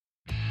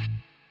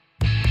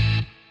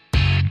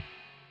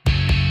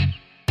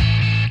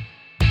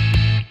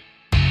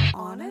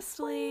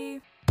Honestly.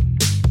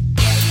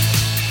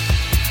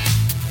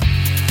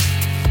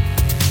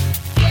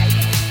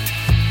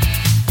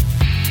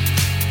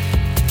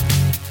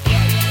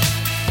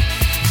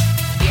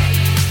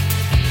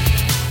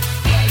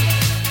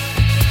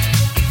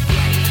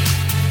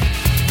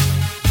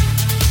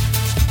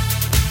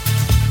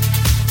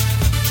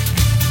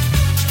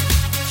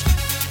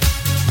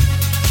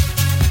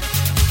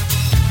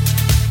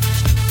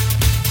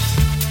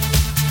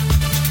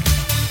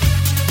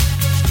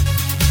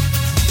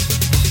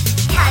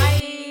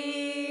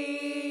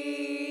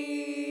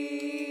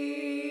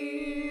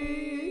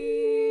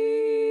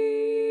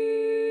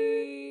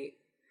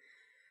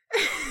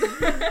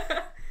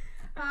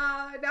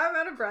 Now I'm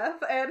out of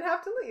breath and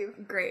have to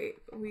leave. Great.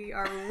 We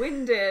are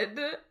winded.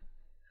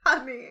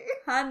 Honey.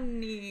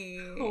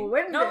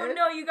 Winded.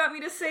 No, you got me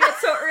to say it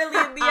so early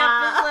in the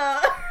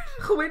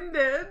episode.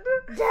 Winded.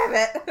 Damn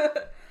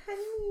it.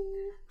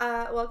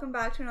 Welcome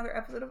back to another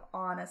episode of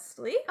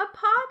Honestly, A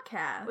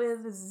podcast.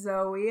 with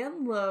Zoe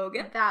and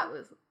Logan. That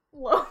was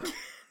Logan.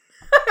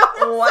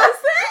 Was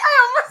it? I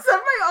almost said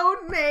my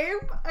own name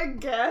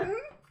again.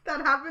 That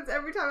happens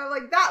every time. I'm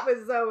like, that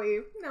was Zoe.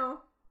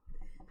 No.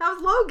 That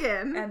was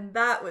Logan. And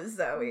that was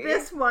Zoe.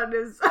 This one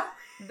is...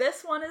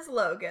 This one is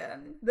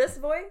Logan. This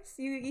voice,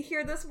 you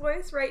hear this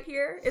voice right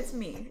here? It's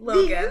me,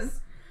 Logan.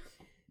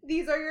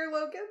 These are your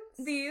Logans?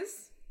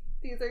 These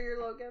are your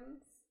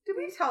Logans. Did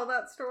we tell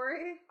that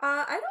story?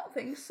 I don't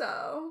think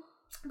so.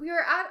 We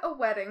were at a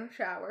wedding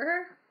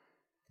shower,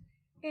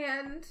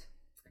 and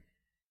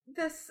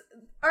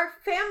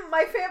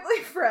my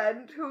family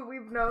friend, who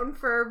we've known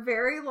for a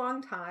very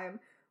long time,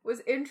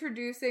 was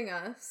introducing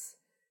us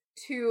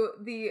to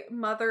the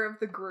mother of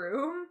the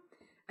groom,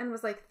 and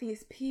was like,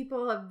 these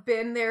people have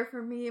been there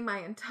for me my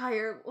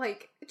entire,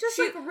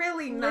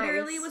 really nice.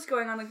 Literally was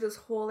going on, this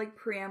whole,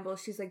 preamble.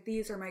 She's like,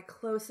 these are my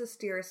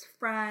closest, dearest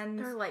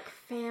friends. They're,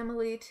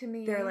 family to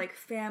me. They're,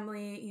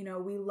 family.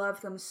 We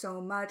love them so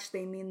much.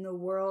 They mean the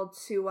world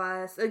to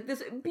us.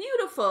 This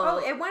beautiful. Oh,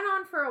 it went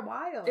on for a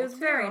while. It was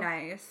very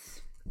nice.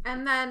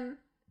 And then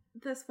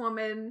this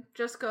woman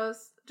just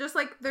goes,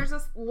 there's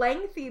this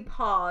lengthy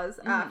pause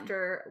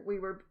after we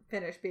were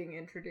finished being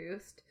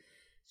introduced.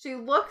 She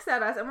looks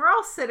at us, and we're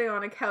all sitting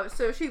on a couch,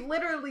 so she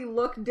literally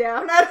looked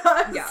down at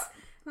us. Yeah.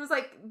 And was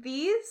like,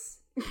 these?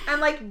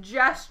 And,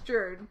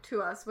 gestured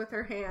to us with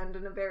her hand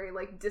in a very,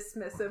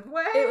 dismissive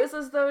way. It was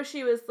as though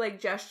she was,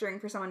 gesturing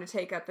for someone to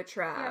take out the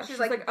trash. Yeah, she's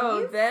like,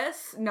 oh,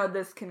 this? No,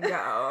 this can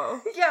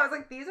go. Yeah, I was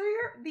like, these are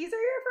your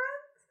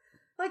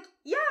friends?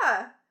 Yeah.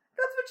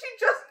 That's what she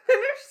just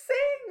finished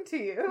saying to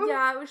you.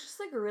 Yeah, it was just,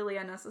 really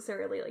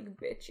unnecessarily,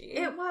 bitchy.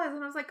 It was,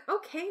 and I was like,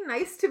 okay,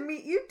 nice to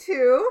meet you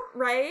too.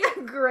 Right?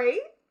 Great.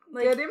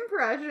 Good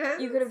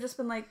impression. You could have just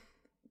been like,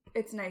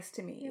 it's nice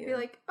to meet you. You'd be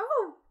like,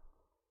 oh,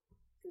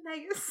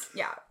 nice.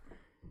 Yeah.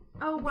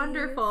 Oh,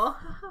 wonderful.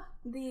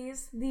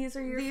 These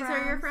are your friends? These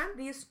are your friends?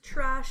 These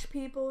trash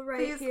people here.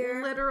 These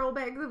literal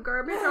bags of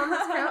garbage on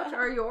this couch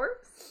are yours?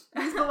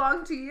 These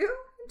belong to you?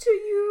 To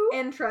you.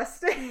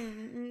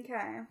 Interesting.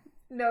 Okay.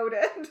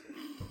 Noted.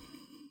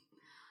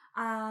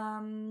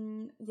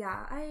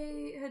 Yeah,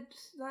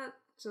 that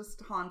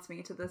just haunts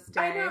me to this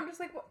day. I know, I'm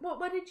just like,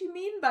 what did you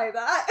mean by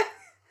that?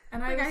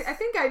 And I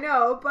think I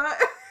know, but...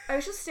 I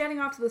was just standing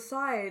off to the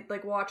side,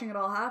 watching it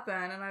all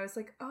happen, and I was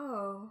like,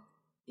 oh.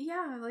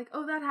 Yeah,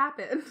 oh, that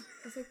happened.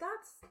 I was like,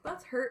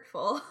 that's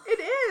hurtful. It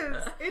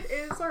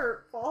is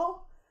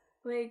hurtful.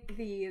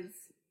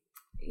 These.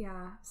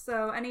 Yeah,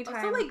 so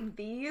anytime... Also,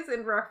 these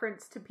in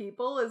reference to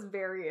people is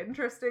very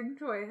interesting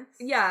choice.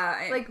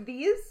 Yeah.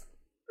 These?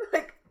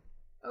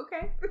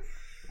 Okay.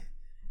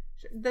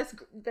 This?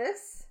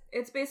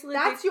 It's basically...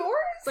 That's yours?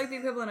 It's the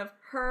equivalent of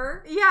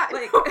her. Yeah.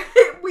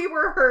 We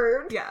were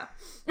heard. Yeah.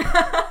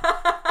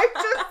 I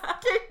just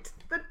kicked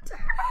the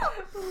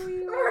towel.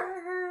 We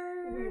were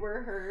heard. We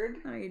were heard.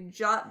 Let me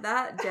jot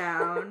that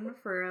down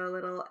for a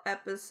little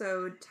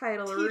episode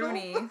title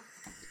Rooney.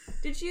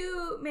 Did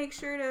you make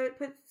sure to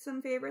put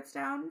some favorites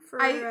down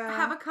for... I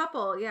have a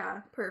couple,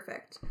 yeah.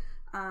 Perfect.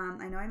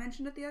 I know I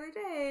mentioned it the other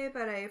day,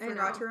 but I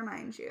forgot to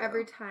remind you.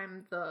 Every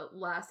time the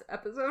last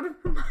episode of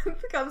the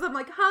month comes, I'm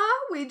like,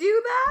 we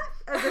do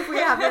that? As if we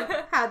haven't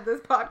had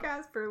this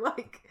podcast for,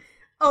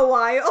 a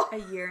while. A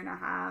year and a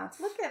half.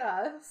 Look at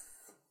us.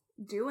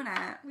 Doing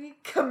it. We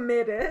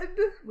committed.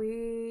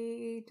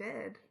 We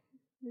did.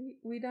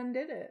 We done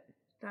did it.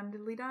 Done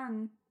diddly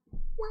done.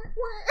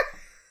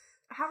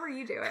 How are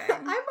you doing?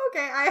 I'm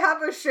okay. I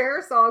have a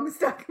Cher song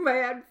stuck in my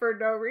head for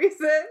no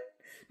reason.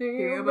 Do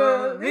you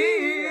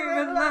believe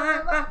in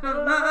life after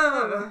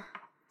love?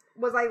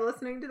 Was I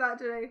listening to that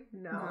today?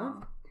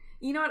 No.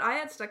 You know what I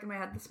had stuck in my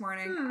head this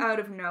morning, out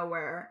of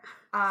nowhere?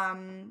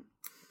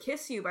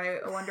 Kiss You by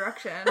One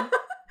Direction.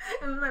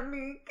 And let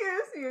me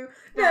kiss you.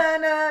 Na,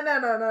 na, na,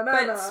 na, na,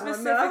 but na,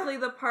 specifically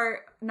the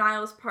part,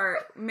 Niall's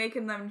part,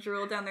 making them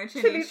drool down their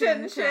chinny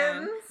chin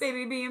chin.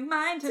 Baby be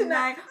mine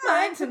tonight,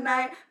 mine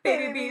tonight,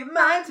 baby be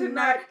mine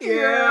tonight,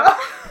 yeah.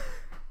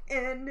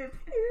 And if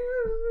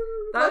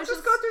you... Let's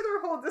just go through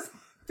their whole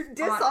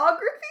discography.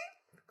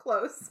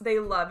 Close. They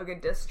love a good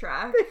diss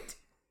track.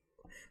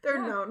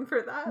 They're known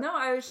for that. No,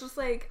 I was just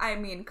like, I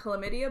mean,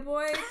 chlamydia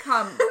boy,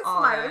 come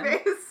on. Smiley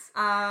face.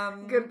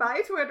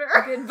 Goodbye, Twitter.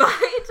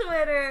 Goodbye,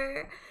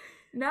 Twitter.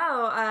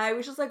 No, I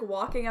was just like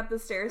walking up the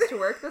stairs to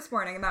work this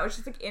morning, and that was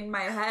just like in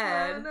my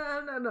head.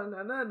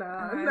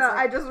 No.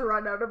 I just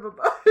run out of a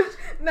bush.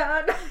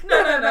 No.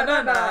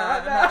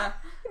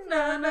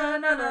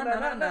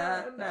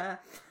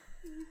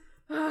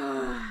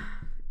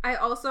 I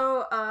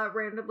also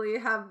randomly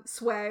have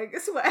swag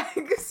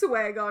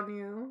on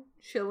you,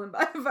 chilling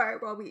by the fire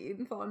while we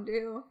eating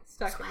fondue,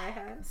 stuck in my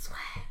head.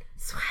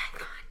 Swag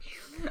on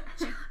you,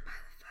 chilling by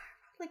the fire.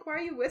 Like, why are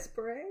you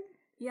whispering?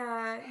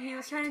 Yeah, he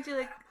was trying to do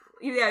like,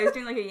 yeah, he was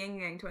doing like a Yin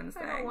Yang Twins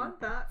thing. I don't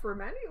want that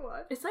from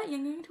anyone. Is that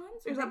Yin Yang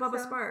Twins, or is that Bubba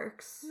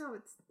Sparks? No,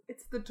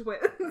 it's the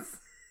twins.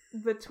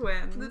 The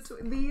twins.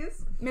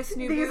 These Miss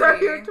New Booty. These are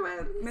your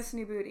twins. Miss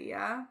New Booty,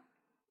 yeah.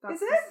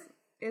 Is it?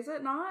 Is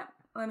it not?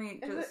 Let me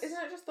just...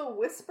 Isn't it just the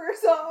whisper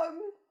song?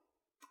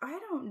 I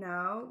don't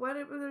know. What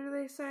do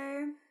they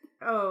say?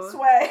 Oh.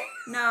 Sway.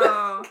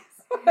 No.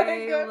 Sway.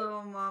 Hey, Good.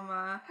 little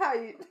mama. How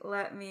you...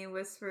 Let me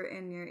whisper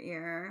in your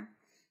ear.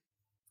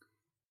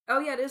 Oh,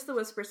 yeah, it is the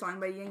whisper song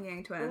by Yin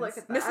Yang Twins. Look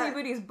at that. Miss New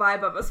Booty's by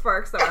Bubba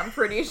Sparks, though, I'm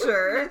pretty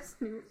sure.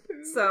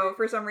 So,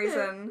 for some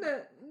reason...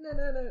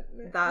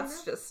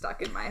 That's just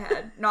stuck in my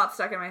head. Not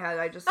stuck in my head.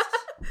 I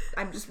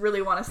just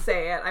really want to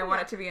say it. I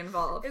want it to be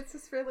involved. It's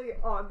just really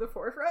on the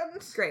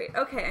forefront. Great.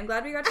 Okay, I'm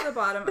glad we got to the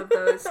bottom of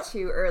those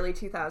two early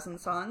 2000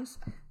 songs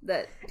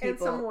that people... And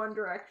some One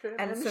Direction.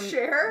 And some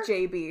Cher.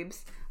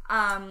 J-Beebs.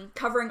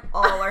 Covering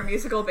all our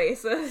musical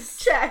bases.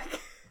 Check.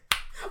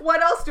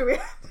 What else do we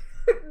have?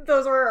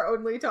 Those were our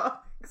only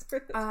topics for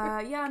this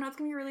week. Yeah, no, it's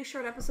gonna be a really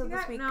short episode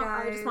this week,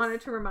 guys. I just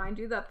wanted to remind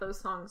you that those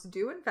songs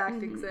do in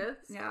fact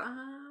exist. Yeah.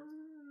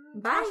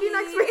 Bye. Talk to you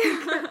next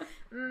week.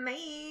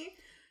 Bye.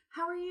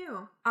 How are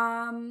you?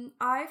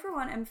 I, for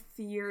one, am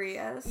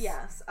furious.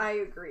 Yes, I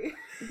agree.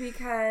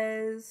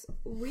 Because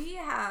we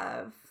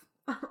have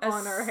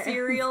on our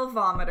serial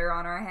vomiter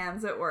on our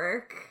hands at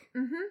work.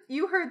 Mm-hmm.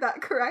 You heard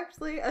that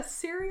correctly. A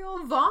serial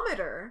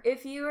vomiter.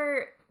 If you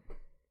are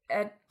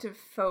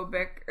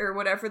etophobic, or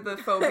whatever the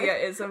phobia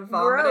is of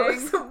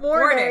vomiting. Gross.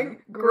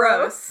 Warning.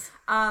 Gross.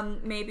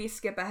 Maybe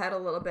skip ahead a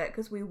little bit,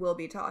 because we will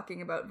be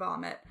talking about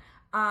vomit.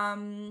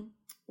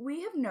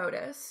 We have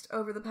noticed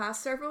over the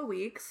past several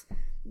weeks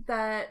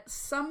that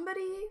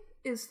somebody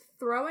is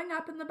throwing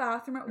up in the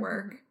bathroom at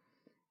work,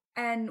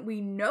 and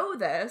we know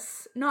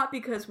this not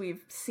because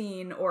we've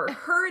seen or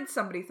heard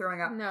somebody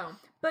throwing up, no,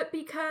 but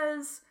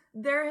because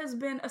there has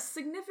been a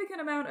significant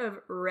amount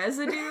of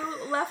residue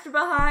left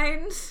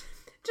behind.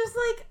 Just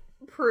like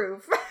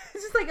proof.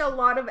 Just like a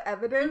lot of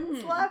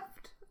evidence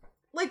left.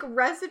 Like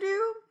residue,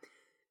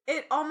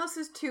 it almost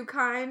is too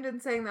kind in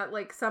saying that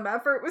like some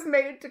effort was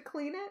made to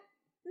clean it.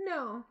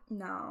 No.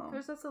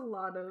 There's just a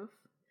lot of...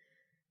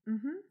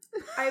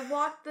 I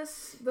walked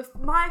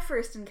my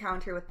first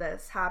encounter with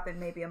this happened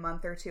maybe a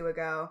month or two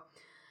ago.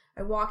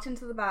 I walked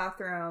into the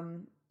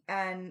bathroom,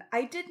 and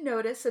I did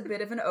notice a bit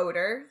of an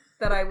odor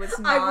that I was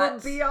not... I will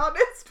be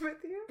honest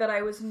with you. That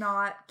I was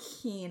not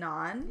keen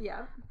on.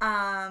 Yeah.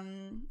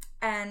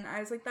 And I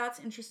was like, that's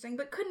interesting,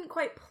 but couldn't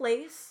quite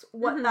place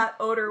what that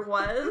odor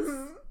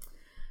was.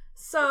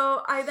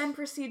 So I then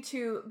proceed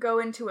to go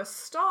into a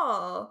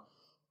stall,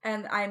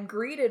 and I'm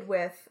greeted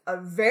with a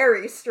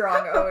very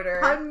strong odor.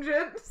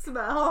 Pungent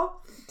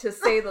smell. To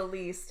say the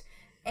least.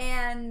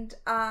 And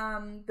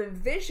the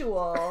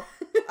visual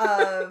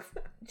of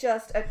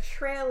just a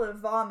trail of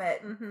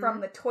vomit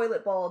from the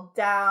toilet bowl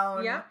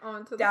down,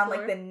 onto the down floor.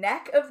 like the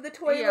neck of the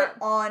toilet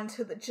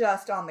onto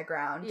just on the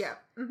ground. Yeah.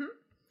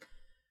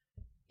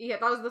 Yeah,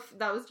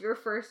 that was your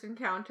first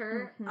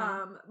encounter.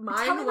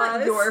 Mine Tell me was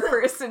about your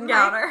first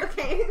encounter.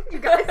 Okay, you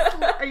guys,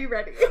 are you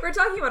ready? We're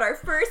talking about our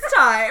first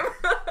time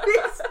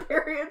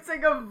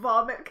experiencing a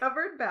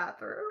vomit-covered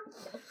bathroom.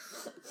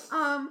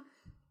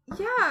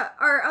 Yeah,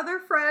 our other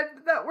friend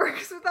that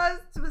works with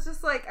us was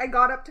just like, I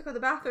got up to go to the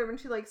bathroom, and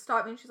she like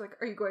stopped me, and she's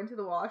like, "Are you going to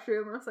the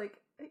washroom?" And I was like,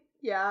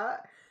 "Yeah."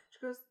 She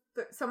goes,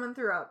 "Someone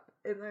threw up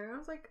in there." I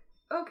was like,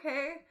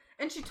 "Okay."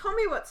 And she told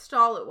me what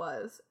stall it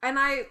was, and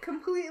I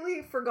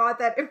completely forgot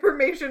that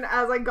information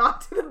as I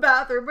got to the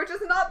bathroom, which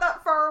is not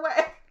that far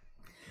away.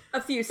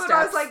 A few steps. But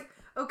I was like,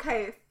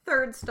 okay,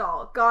 third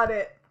stall, got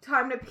it.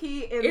 Time to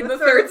pee in the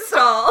third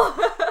stall.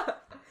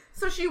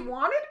 So she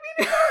wanted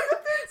me to go in the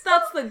third stall?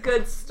 That's the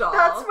good stall.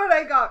 That's what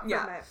I got from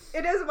it.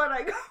 It is what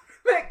I got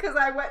from it, because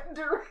I went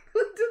directly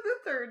to the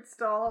third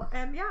stall,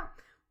 and yeah,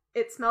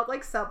 it smelled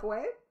like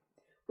Subway,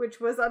 which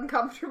was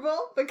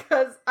uncomfortable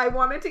because I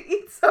wanted to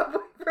eat Subway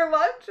for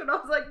lunch, and I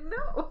was like,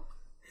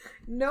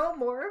 no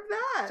more of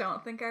that.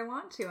 Don't think I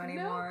want to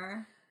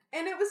anymore. No.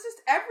 And it was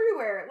just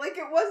everywhere. Like,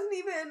 it wasn't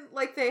even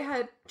like they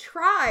had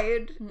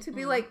tried to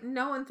be like,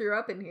 no one threw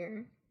up in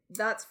here.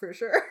 That's for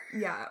sure.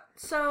 Yeah.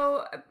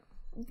 So,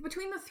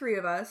 between the three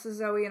of us,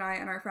 Zoe and I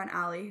and our friend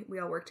Allie, we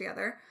all work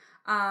together.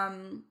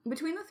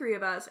 Between the three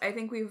of us, I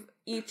think we've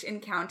each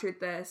encountered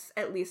this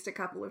at least a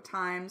couple of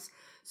times.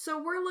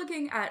 So we're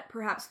looking at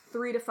perhaps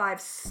 3 to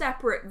 5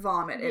 separate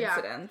vomit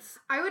incidents.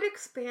 I would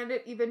expand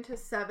it even to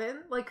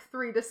 7, like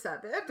 3 to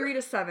 7. 3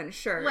 to 7,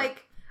 sure.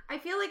 Like, I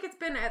feel like it's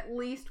been at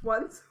least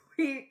once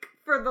a week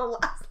for the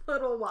last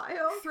little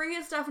while. 3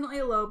 is definitely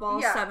a low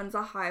ball, 7's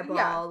a high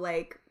ball,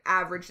 like,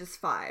 average is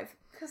 5.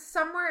 Because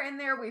somewhere in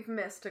there we've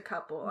missed a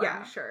couple,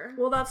 I'm sure.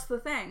 Well, that's the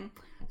thing.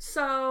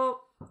 So,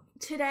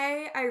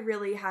 today I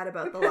really had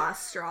about the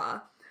last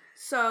straw.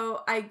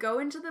 So, I go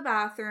into the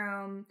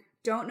bathroom,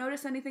 don't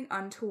notice anything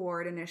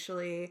untoward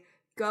initially,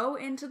 go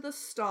into the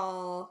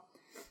stall,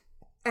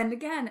 and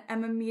again,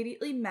 am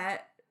immediately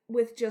met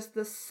with just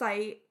the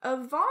sight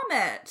of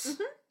vomit.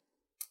 Mm-hmm.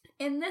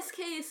 In this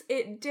case,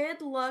 it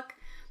did look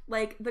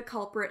like the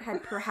culprit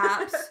had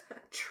perhaps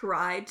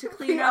tried to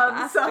clean up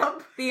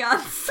after the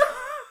unsub.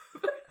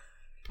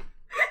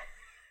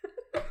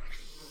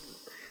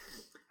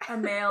 A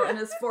male in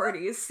his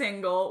 40s,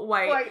 single,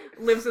 white,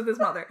 lives with his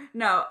mother.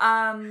 No,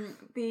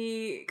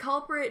 the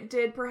culprit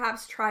did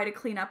perhaps try to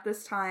clean up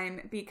this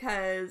time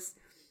because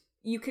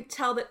you could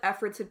tell that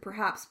efforts had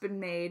perhaps been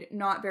made,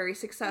 not very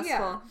successful.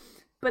 Yeah.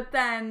 But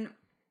then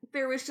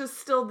there was just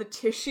still the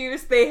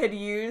tissues they had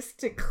used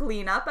to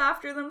clean up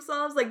after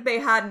themselves. Like, they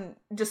hadn't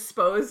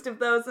disposed of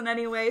those in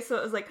any way, so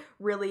it was like,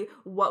 really,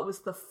 what was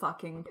the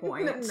fucking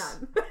point?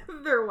 None.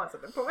 There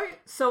wasn't a point.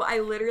 So I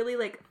literally,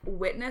 like,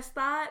 witnessed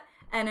that,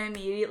 and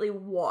immediately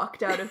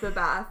walked out of the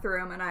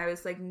bathroom, and I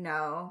was like,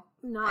 no.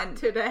 Not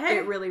today.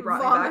 It really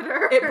brought me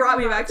back. It brought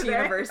me back to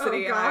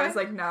university, and I was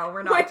like, no,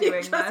 we're not doing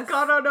this. You just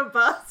got on a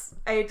bus.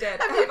 I did.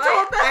 Have you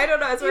told that? I don't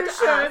know. It's what you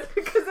should,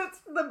 because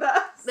it's the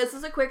best. This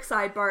is a quick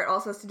sidebar. It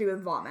also has to do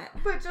with vomit.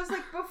 But just,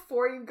 like,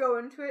 before you go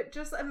into it,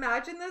 just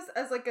imagine this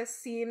as, like, a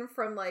scene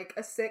from, like,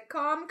 a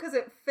sitcom, because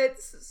it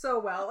fits so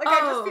well. Like,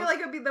 I just feel like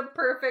it would be the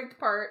perfect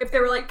part. If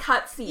there were, like,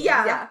 cut scenes.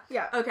 Yeah.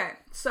 Okay,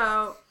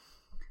 so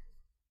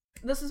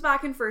this was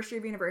back in first year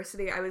of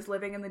university. I was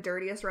living in the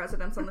dirtiest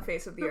residence on the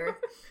face of the earth.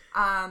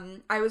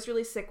 I was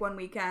really sick one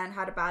weekend,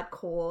 had a bad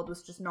cold,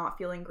 was just not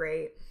feeling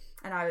great.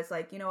 And I was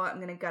like, you know what, I'm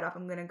going to get up,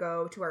 I'm going to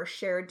go to our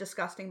shared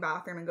disgusting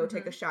bathroom and go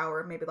take a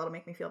shower. Maybe that'll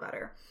make me feel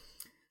better.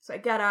 So I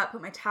get up,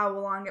 put my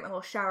towel on, get my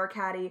little shower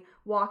caddy,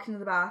 walk into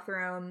the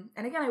bathroom.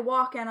 And again, I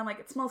walk in, I'm like,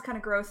 it smells kind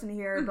of gross in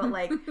here, but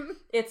like,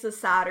 it's a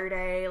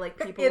Saturday, like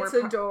people It's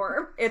a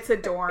dorm. It's a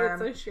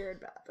dorm. It's a shared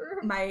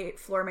bathroom. My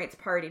floor mates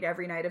partied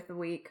every night of the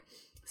week.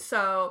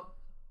 So,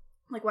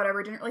 like,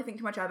 whatever, didn't really think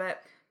too much of it.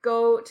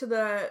 Go to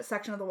the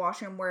section of the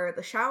washroom where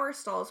the shower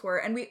stalls were,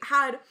 and we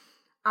had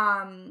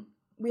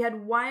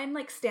one,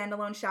 like,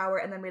 standalone shower,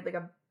 and then we had, like,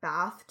 a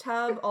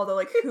bathtub, although,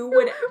 like, who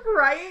would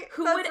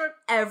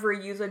ever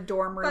use a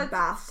dorm room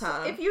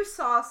bathtub? If you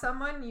saw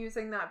someone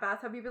using that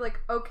bathtub, you'd be like,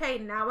 okay,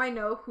 now I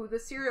know who the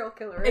serial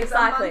killer is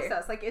exactly. amongst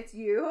us. Like, it's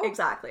you.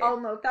 Exactly. I'll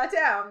note that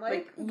down.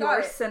 Like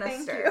you're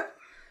sinister. Thank you.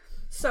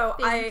 So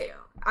I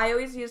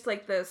always used,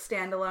 like, the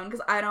standalone, because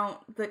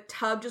the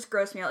tub just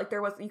grossed me out.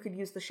 Like, you could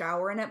use the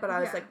shower in it, but I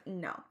was like,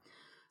 no.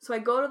 So I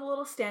go to the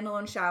little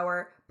standalone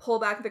shower, pull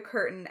back the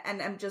curtain,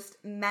 and I'm just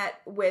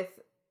met with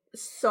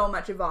so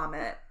much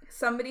vomit.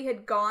 Somebody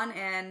had gone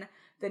in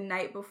the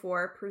night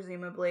before,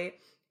 presumably,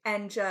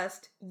 and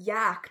just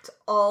yacked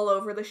all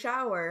over the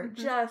shower.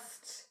 Mm-hmm.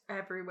 Just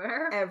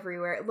everywhere.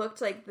 It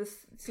looked like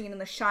this scene in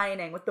The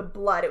Shining with the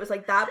blood. It was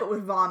like that, but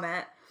with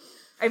vomit.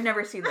 I've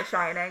never seen The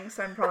Shining,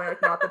 so I'm probably,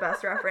 like, not the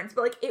best reference.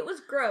 But, like, it was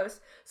gross.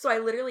 So I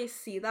literally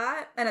see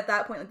that, and at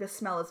that point, like, the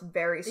smell is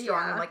very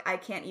strong. Yeah. I'm like, I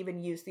can't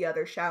even use the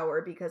other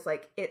shower because,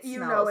 like, it smells, you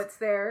know, it's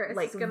there. It's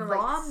like gonna,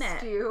 vomit. Like,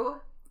 stew.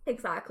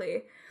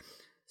 Exactly.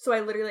 So I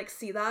literally, like,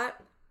 see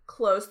that,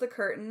 close the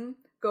curtain,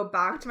 go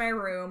back to my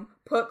room,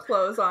 put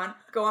clothes on,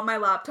 go on my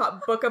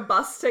laptop, book a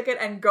bus ticket,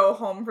 and go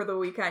home for the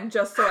weekend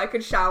just so I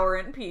could shower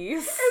in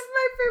peace. It's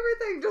my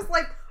favorite thing. Just,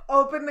 like,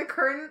 open the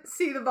curtain,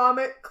 see the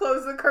vomit,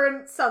 close the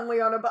curtain,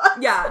 suddenly on a bus.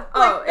 Yeah.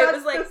 Like, it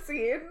was like the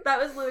scene. That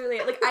was literally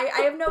it. Like,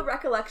 I have no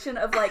recollection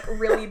of, like,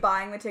 really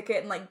buying the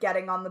ticket and, like,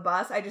 getting on the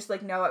bus. I just,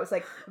 like, know it was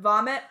like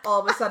vomit, all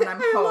of a sudden I'm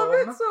home. I love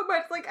it so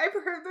much. Like, I've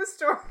heard this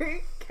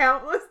story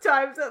countless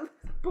times at this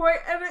point,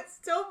 and it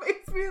still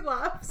makes me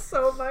laugh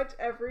so much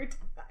every time.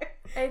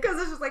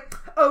 Because it's just like,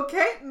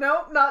 okay,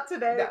 no, not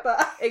today. No,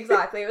 but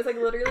exactly. It was like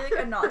literally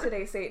like a not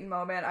today Satan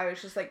moment. I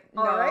was just like,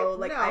 no,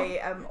 right, I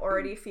am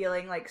already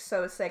feeling like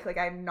so sick. Like,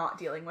 I'm not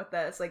dealing with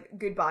this. Like,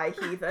 goodbye,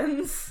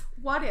 heathens.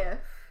 What if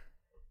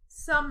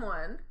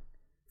someone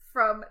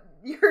from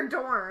your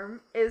dorm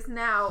is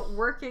now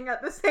working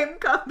at the same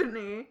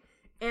company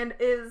and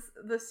is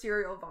the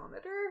serial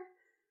vomiter?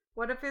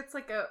 What if it's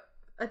like a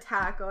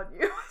attack on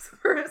you as a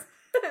person?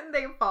 And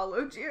they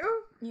followed you.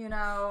 You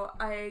know,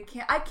 I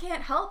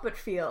can't help but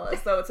feel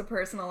as though it's a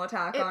personal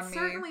attack on me. It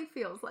certainly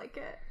feels like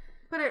it.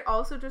 But it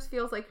also just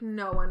feels like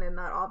no one in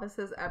that office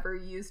has ever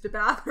used a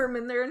bathroom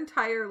in their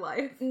entire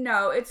life.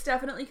 No, it's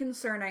definitely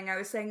concerning. I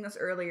was saying this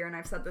earlier, and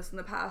I've said this in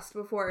the past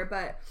before,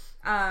 but,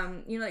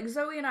 you know, like,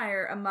 Zoe and I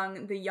are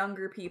among the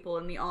younger people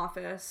in the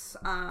office.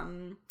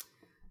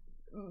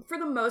 For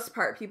the most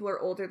part, people are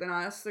older than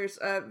us. There's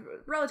a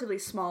relatively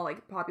small,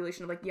 like,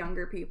 population of, like,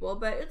 younger people,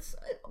 but it's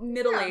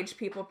middle-aged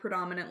people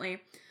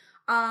predominantly.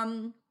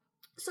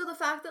 So the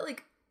fact that,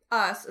 like,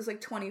 us as, like,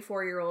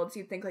 24-year-olds,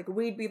 you'd think, like,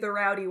 we'd be the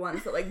rowdy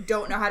ones that, like,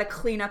 don't know how to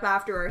clean up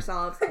after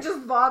ourselves. Just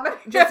vomit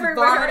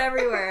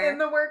everywhere in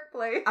the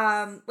workplace.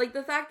 Like,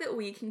 the fact that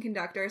we can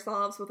conduct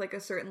ourselves with, like,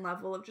 a certain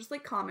level of just,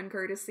 like, common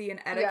courtesy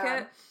and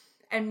etiquette,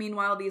 and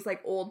meanwhile these,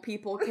 like, old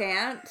people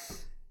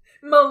can't.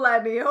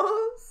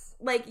 Millennials.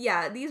 Like,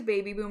 yeah, these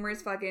baby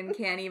boomers fucking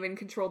can't even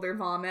control their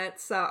vomit,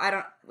 so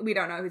we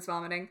don't know who's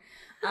vomiting.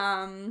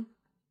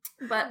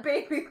 But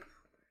baby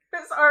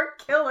are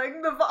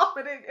killing the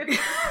vomiting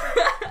industry.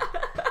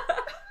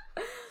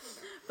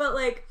 But,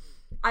 like,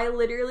 I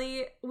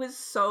literally was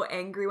so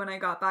angry when I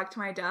got back to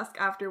my desk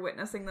after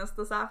witnessing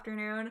this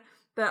afternoon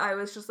that I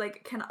was just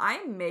like, can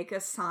I make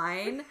a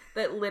sign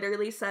that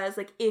literally says,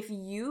 like, if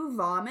you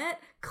vomit,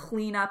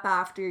 clean up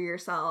after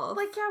yourself?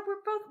 Like, yeah,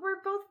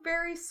 we're both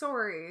very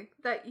sorry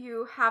that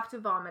you have to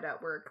vomit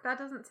at work. That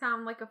doesn't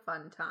sound like a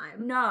fun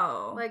time.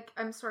 No. Like,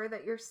 I'm sorry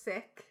that you're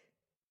sick.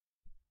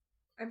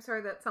 I'm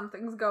sorry that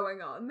something's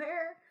going on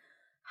there.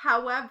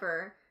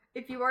 However,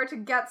 if you are to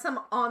get some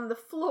on the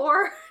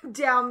floor,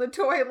 down the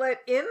toilet,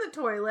 in the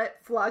toilet,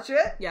 flush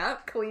it.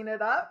 Yep. Clean it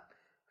up.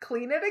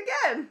 Clean it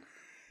again.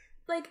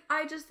 Like,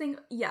 I just think,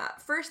 yeah,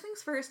 first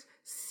things first,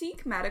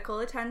 seek medical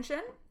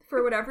attention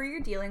for whatever you're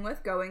dealing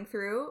with, going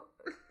through,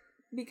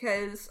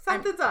 because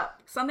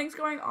something's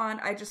going on.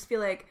 I just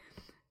feel like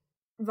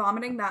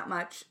vomiting that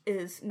much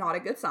is not a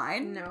good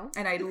sign. No.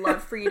 And I'd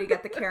love for you to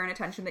get the care and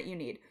attention that you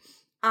need.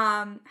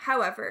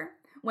 However,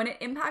 when it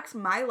impacts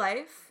my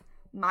life,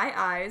 my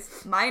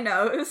eyes, my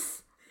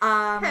nose,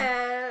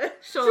 head,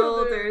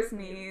 shoulders,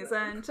 knees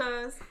and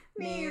toes,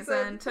 knees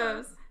and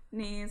toes,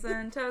 knees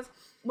and toes.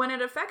 When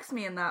it affects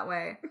me in that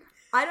way,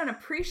 I don't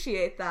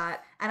appreciate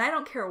that, and I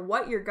don't care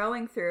what you're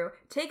going through.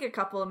 Take a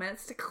couple of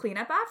minutes to clean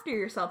up after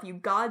yourself, you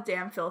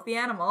goddamn filthy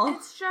animal.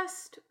 It's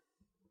just,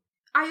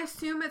 I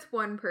assume it's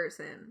one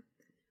person.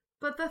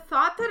 But the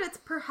thought that it's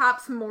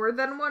perhaps more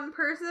than one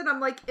person, I'm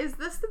like, is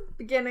this the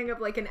beginning of,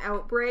 like, an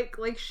outbreak?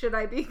 Like, should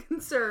I be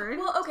concerned?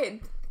 Well,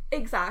 okay,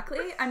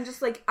 exactly. I'm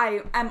just, like,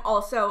 I am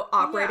also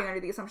operating under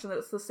the assumption that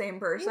it's the same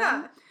person.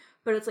 Yeah.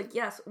 But it's like,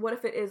 yes, what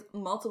if it is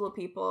multiple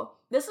people?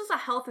 This is a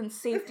health and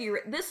safety...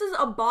 this is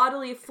a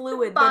bodily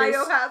fluid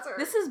biohazard.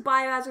 This is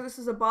biohazard. This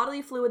is a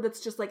bodily fluid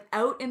that's just, like,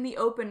 out in the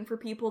open for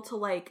people to,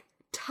 like,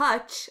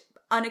 touch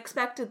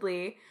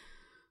unexpectedly.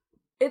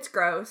 It's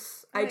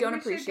gross. I don't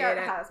appreciate it. We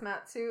should get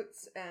hazmat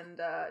suits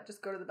and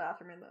just go to the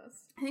bathroom in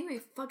those. I think we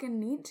fucking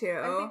need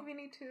to. I think we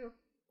need to.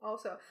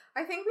 Also,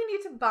 I think we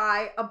need to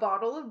buy a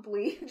bottle of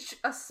bleach,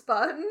 a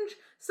sponge,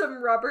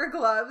 some rubber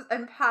gloves,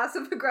 and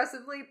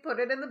passive-aggressively put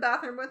it in the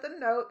bathroom with a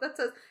note that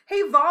says,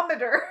 "Hey,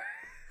 vomiter,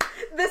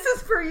 this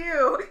is for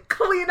you.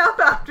 Clean up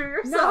after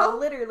yourself." No,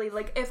 literally,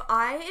 like, if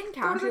I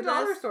encounter go to the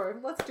dollar store.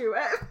 Let's do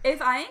it.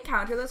 If I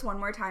encounter this one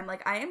more time,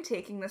 like, I am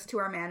taking this to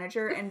our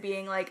manager and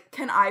being like,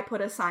 can I put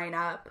a sign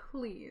up?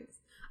 Please.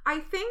 I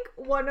think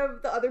one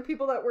of the other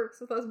people that works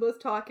with us was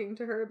talking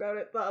to her about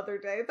it the other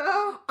day,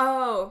 though.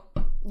 Oh,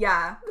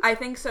 yeah, I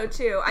think so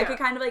too. Yeah. I could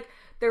kind of, like,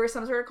 there was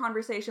some sort of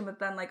conversation, but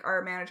then, like,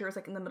 our manager was,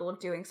 like, in the middle of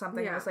doing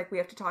something and was like, we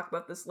have to talk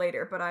about this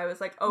later. But I was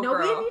like, oh, no,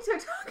 girl. No, we need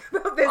to talk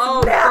about this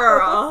now.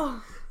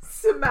 Girl.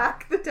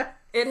 Smack the desk.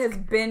 It has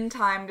been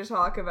time to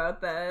talk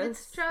about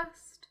this.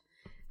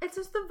 It's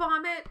just the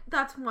vomit,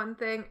 that's one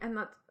thing, and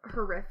that's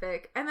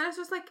horrific. And then it's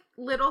just, like,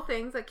 little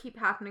things that keep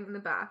happening in the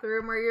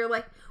bathroom where you're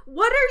like,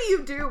 what are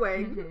you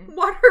doing? Mm-hmm.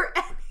 What are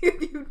any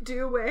of you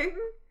doing?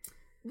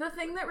 The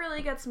thing that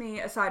really gets me,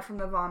 aside from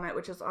the vomit,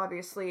 which is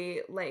obviously,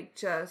 like,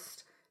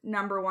 just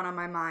number one on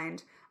my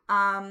mind,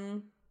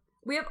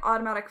 we have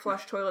automatic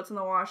flush toilets in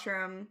the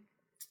washroom.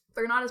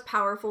 They're not as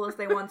powerful as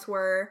they once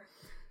were.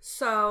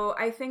 So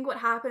I think what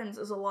happens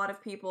is a lot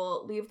of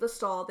people leave the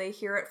stall, they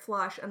hear it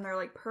flush, and they're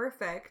like,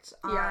 perfect,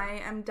 yeah.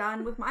 I am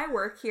done with my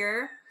work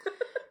here.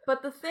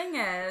 But the thing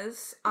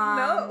is,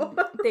 no.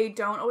 They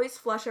don't always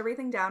flush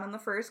everything down in the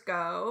first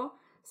go.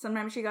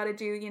 Sometimes you gotta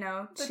do, you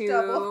know,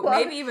 two,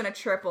 maybe even a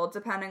triple,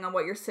 depending on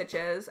what your sitch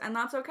is, and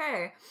that's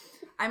okay.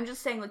 I'm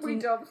just saying, like, we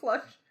don't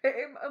flush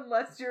shame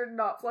unless you're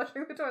not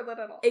flushing the toilet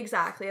at all.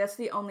 Exactly, that's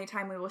the only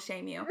time we will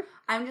shame you.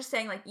 I'm just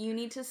saying, like, you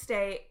need to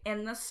stay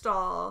in the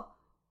stall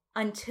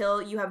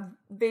until you have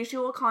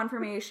visual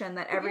confirmation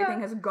that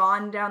everything has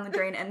gone down the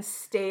drain and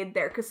stayed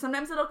there, because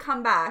sometimes it'll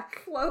come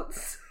back.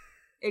 Floats.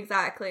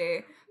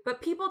 Exactly.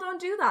 But people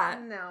don't do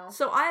that. No.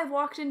 So I have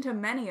walked into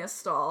many a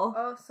stall.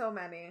 Oh, so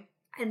many.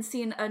 And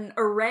seen an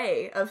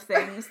array of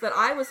things that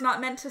I was not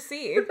meant to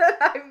see. That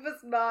I was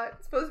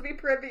not supposed to be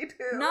privy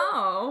to.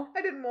 No.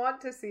 I didn't want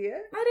to see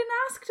it. I didn't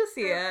ask to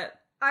see it.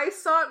 I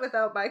saw it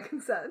without my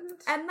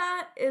consent. And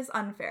that is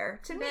unfair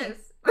to me.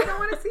 I don't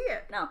want to see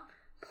it. No.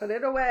 Put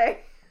it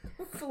away.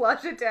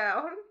 Flush it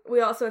down.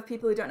 We also have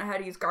people who don't know how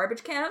to use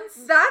garbage cans.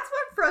 That's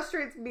what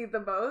frustrates me the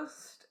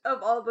most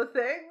of all the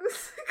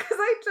things.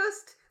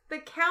 Because the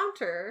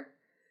counter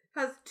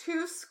has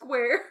 2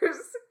 squares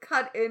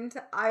cut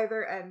into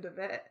either end of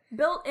it.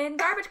 Built-in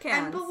garbage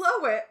cans. And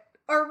below it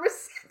are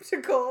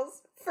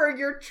receptacles for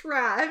your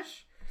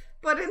trash.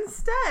 But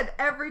instead,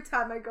 every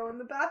time I go in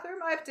the bathroom,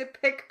 I have to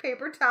pick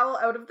paper towel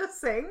out of the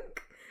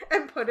sink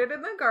and put it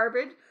in the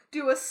garbage,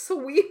 do a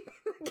sweep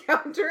in the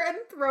counter and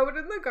throw it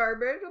in the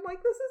garbage. I'm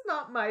like, this is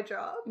not my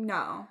job.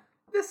 No.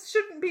 This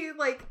shouldn't be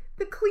like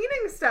the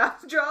cleaning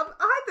staff's job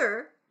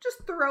either.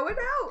 Just throw it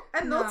out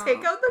and they'll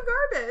take out the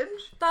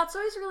garbage. That's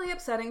always really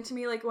upsetting to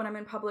me, like when I'm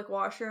in public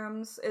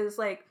washrooms, is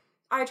like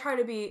I try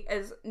to be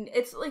as,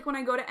 it's like when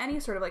I go to any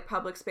sort of like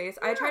public space,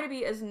 I try to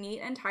be as neat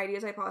and tidy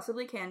as I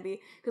possibly can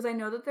be, because I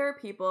know that there are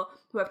people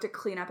who have to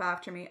clean up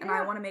after me, and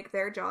I want to make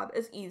their job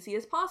as easy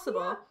as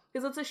possible,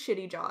 because it's a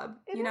shitty job,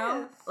 you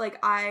know? Like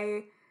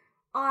I,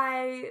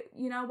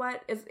 you know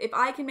what, if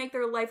I can make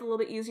their life a little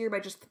bit easier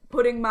by just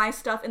putting my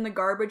stuff in the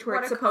garbage where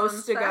it's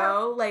supposed to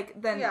go, like,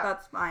 then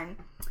that's fine.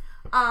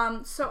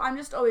 So I'm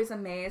just always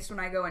amazed when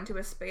I go into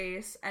a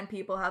space and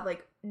people have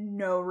like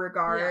no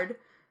regard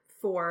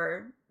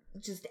for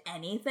just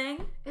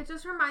anything. It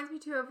just reminds me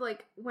too of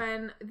like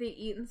when the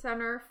Eaton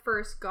Center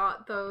first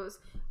got those.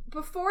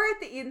 Before at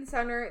the Eaton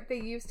Center, they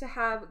used to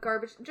have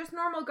garbage, just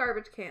normal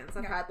garbage cans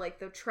that had like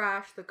the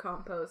trash, the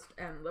compost,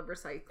 and the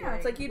recycling. Yeah,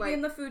 it's like you'd be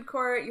in the food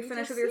court, you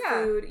finish with your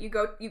food, you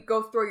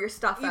go throw your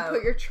stuff out. You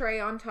put your tray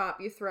on top,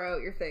 you throw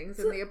out your things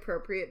in the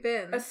appropriate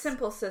bins. A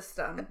simple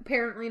system.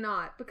 Apparently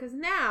not, because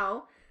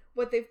now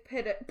what they've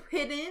put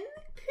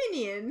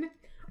in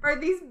are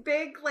these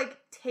big like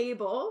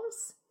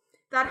tables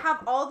that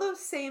have all those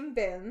same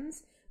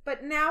bins,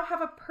 but now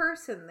have a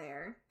person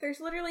there. There's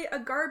literally a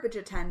garbage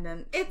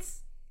attendant. It's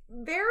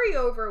very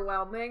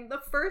overwhelming.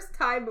 The first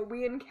time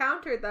we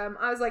encountered them,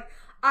 I was like,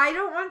 I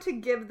don't want to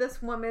give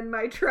this woman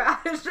my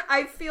trash.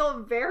 I feel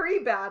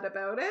very bad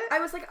about it.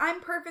 I was like,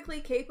 I'm perfectly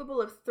capable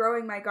of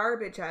throwing my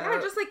garbage out. Yeah,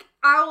 just like,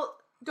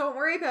 don't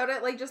worry about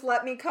it. Like, just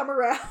let me come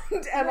around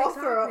and I'll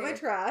throw out my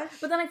trash.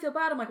 But then I feel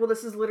bad. I'm like, well,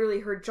 this is literally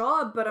her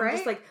job. But I'm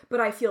just like, but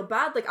I feel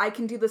bad. Like, I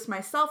can do this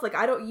myself. Like,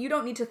 you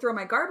don't need to throw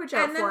my garbage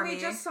out for me. And then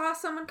we just saw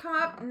someone come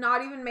up,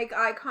 not even make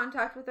eye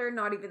contact with her,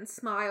 not even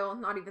smile,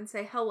 not even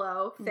say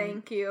hello,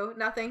 thank you,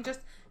 nothing. Just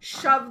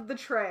shoved the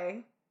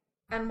tray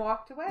and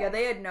walked away. Yeah,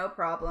 they had no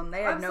problem.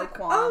 They had no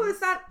qualms.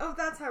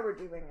 That's how we're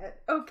doing it.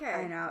 Okay.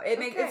 I know.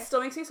 It still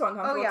makes me so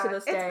uncomfortable to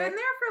this day. It's been there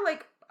for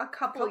like a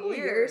couple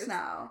years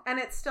now, and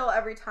it's still,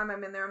 every time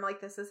I'm in there, I'm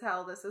like, this is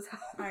hell, this is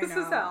hell, this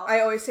is hell. I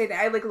always say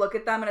that. I like look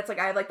at them and it's like,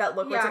 I have like that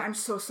look where it's like, I'm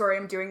so sorry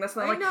I'm doing this,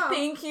 and I'm like,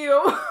 thank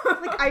you.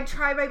 Like, I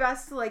try my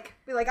best to like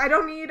be like, I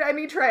don't need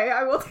any tray,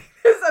 I will take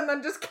this, and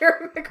then just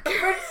carry my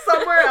garbage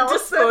somewhere else,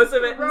 dispose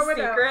of it in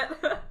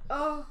secret.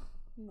 Oh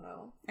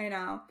no. I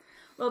know.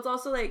 Well, it's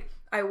also like,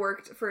 I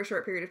worked for a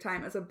short period of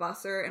time as a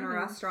busser in a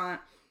restaurant,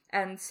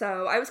 and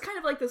so I was kind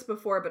of like this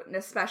before, but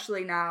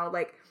especially now,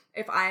 like,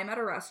 if I am at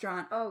a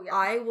restaurant,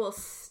 I will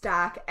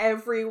stack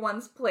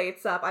everyone's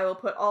plates up. I will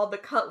put all the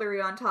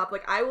cutlery on top.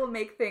 Like, I will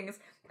make things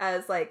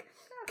as, like,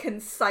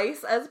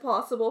 concise as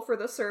possible for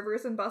the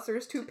servers and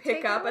bussers to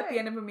pick up at the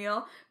end of a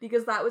meal,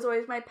 because that was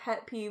always my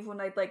pet peeve when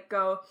I'd, like,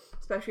 go,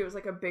 especially if it was,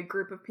 like, a big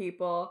group of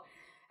people,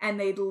 and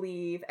they'd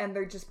leave, and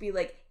there'd just be,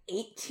 like,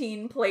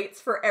 18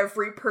 plates for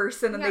every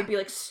person, and they'd be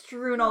like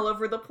strewn all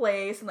over the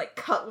place, and like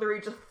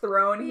cutlery just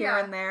thrown here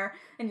and there,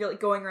 and you're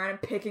like going around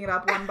and picking it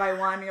up one by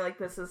one, and you're like,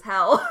 this is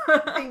hell.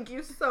 Thank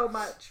you so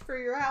much for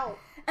your help.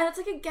 And it's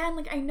like, again,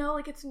 like, I know,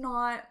 like, it's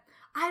not,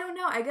 I don't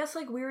know, I guess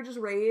like we were just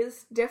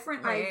raised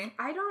differently.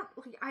 I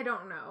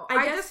don't know.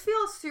 I just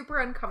feel super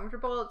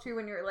uncomfortable too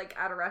when you're like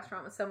at a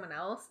restaurant with someone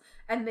else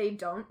and they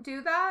don't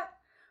do that.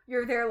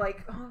 You're there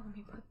like, oh, let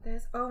me put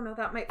this. Oh, no,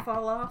 that might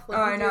fall off.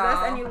 Let me do this.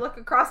 And you look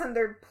across and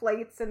there are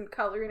plates and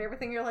cutlery and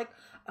everything. You're like,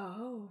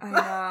 oh. I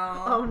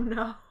know. Oh,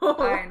 no.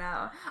 I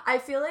know. I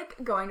feel like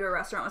going to a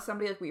restaurant with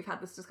somebody, like, we've had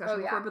this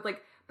discussion before, but,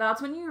 like,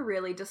 that's when you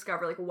really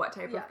discover, like, what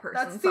type of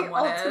person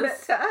someone is. That's the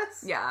ultimate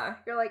test. Yeah.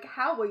 You're like,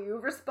 how will you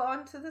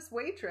respond to this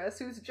waitress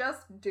who's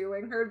just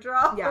doing her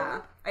job?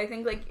 Yeah. I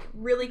think, like,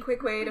 really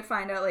quick way to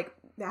find out, like,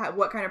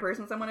 what kind of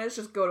person someone is,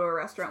 just go to a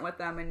restaurant with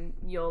them and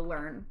you'll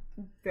learn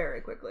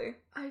very quickly.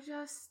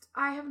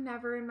 I have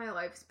never in my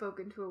life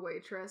spoken to a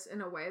waitress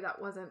in a way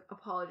that wasn't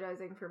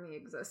apologizing for me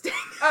existing.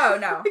 Oh,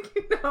 no. Like,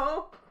 you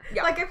know?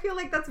 Yeah. Like, I feel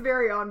like that's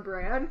very on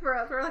brand for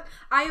us. We're like,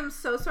 I am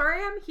so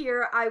sorry I'm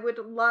here. I would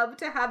love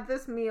to have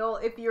this meal.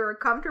 If you're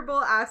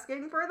comfortable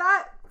asking for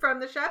that from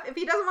the chef. If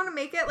he doesn't want to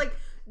make it, like,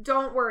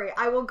 don't worry.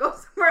 I will go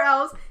somewhere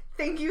else.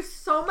 Thank you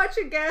so much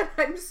again.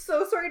 I'm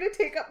so sorry to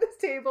take up this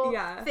table.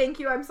 Yeah. Thank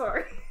you. I'm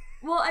sorry.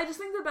 Well, I just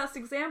think the best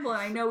example,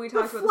 and I know we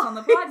talked about this on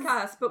the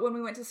podcast, but when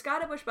we went to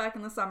Scottibush back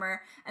in the summer,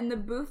 and the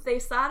booth they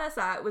sat us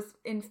at was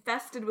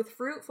infested with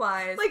fruit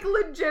flies. Like,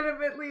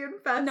 legitimately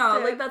infested. No,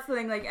 like, that's the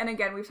thing, like, and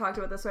again, we've talked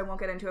about this, so I won't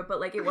get into it, but,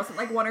 like, it wasn't,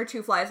 like, one or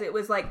two flies, it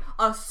was, like,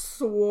 a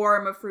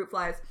swarm of fruit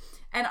flies.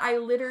 And I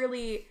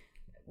literally,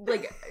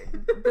 like,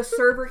 the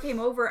server came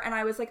over, and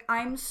I was like,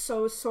 I'm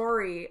so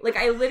sorry. Like,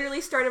 I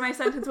literally started my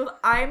sentence with,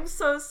 I'm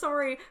so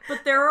sorry,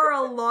 but there are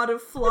a lot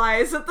of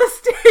flies at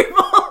this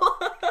table.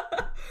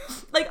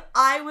 Like,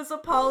 I was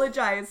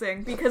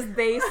apologizing because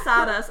they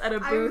sat us at a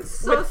booth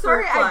so with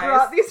sorry fruit flies. I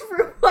brought these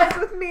fruit flies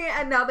with me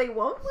and now they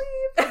won't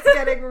leave. It's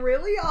getting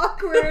really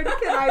awkward.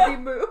 Can I be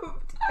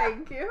moved?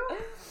 Thank you.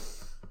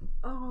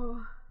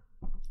 Oh,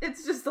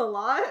 it's just a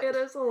lot. It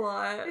is a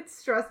lot. It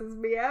stresses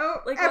me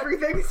out. Like,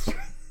 everything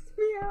stresses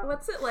me out.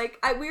 What's it like?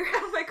 We were,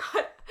 oh my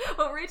god,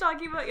 what were we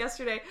talking about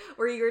yesterday?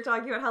 Where you were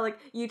talking about how, like,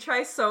 you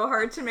try so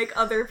hard to make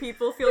other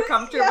people feel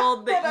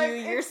comfortable Yeah, that you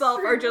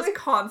yourself are just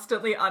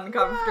constantly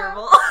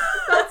uncomfortable. Yeah.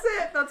 That's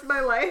it. That's my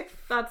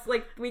life. That's,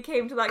 like, we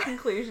came to that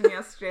conclusion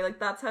yesterday. Like,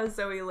 that's how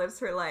Zoe lives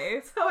her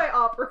life. That's how I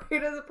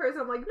operate as a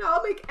person. I'm like, no,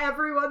 I'll make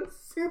everyone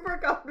super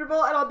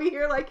comfortable, and I'll be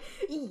here like,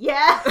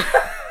 yeah,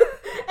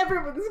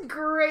 everyone's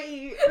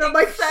great. And I'm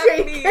like Except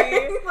shaking,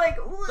 me. like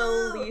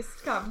The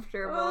least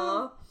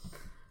comfortable.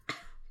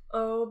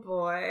 Oh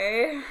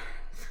boy.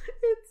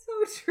 It's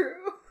so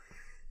true.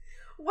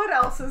 What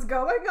else is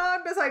going on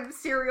besides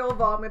serial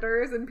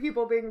vomiters and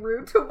people being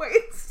rude to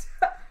wait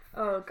staff?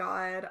 Oh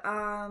god.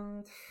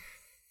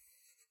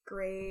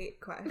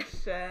 Great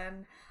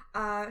question.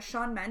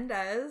 Shawn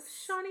Mendes.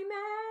 Shawnee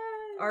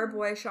Man. Our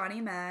boy Shawnee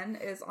Man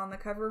is on the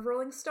cover of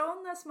Rolling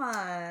Stone this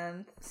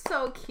month.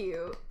 So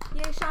cute.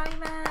 Yay, Shawnee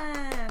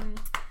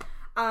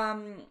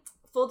Man.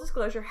 Full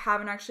disclosure,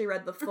 haven't actually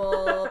read the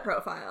full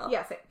profile.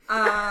 Yeah,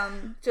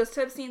 same. Just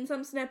have seen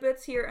some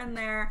snippets here and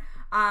there.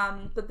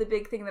 But the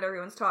big thing that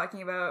everyone's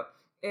talking about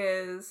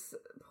is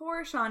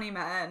poor Shawnee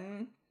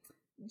Man.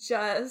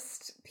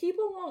 Just,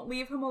 people won't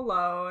leave him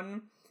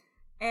alone.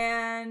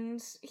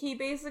 And he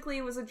basically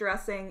was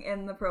addressing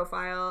in the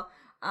profile,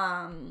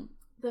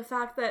 the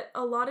fact that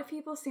a lot of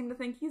people seem to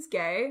think he's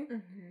gay.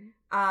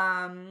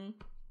 Mm-hmm.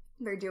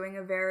 They're doing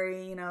a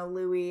very,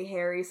 Louis,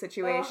 Harry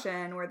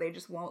situation where they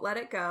just won't let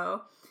it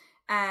go.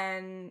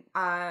 And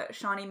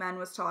Shawnee Man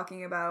was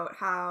talking about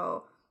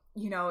how,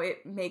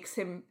 it makes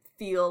him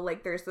feel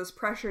like there's this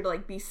pressure to,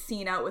 like, be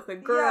seen out with a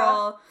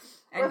girl.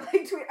 Yeah. And, or,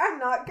 like, tweet, I'm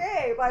not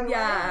gay, by the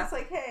way. It's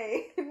like,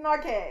 hey, I'm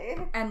not gay.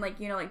 And, like,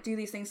 do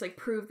these things, like,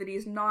 prove that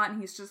he's not. And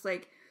he's just,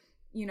 like,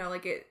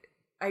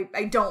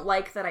 I don't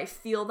like that I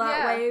feel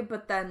that way.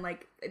 But then,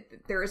 like,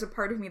 there is a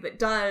part of me that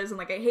does. And,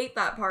 like, I hate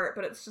that part.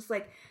 But it's just,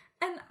 like...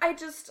 And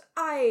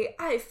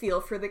I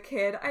feel for the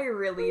kid. I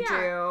really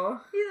do.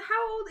 He's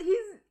how old?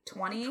 He's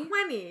 20?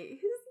 20.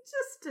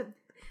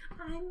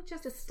 I'm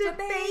just a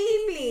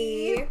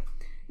baby.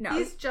 No.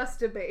 He's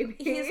just a baby.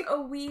 He's a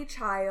wee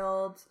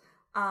child.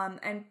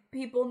 And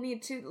people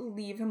need to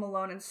leave him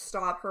alone and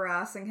stop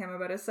harassing him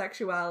about his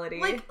sexuality.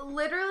 Like,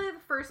 literally, the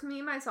first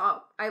meme I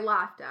saw, I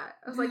laughed at.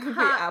 I was like, the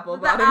the apple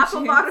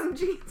bottom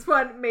jeans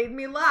one made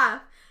me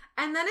laugh.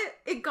 And then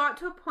it got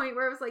to a point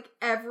where it was like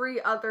every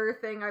other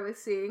thing I was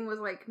seeing was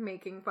like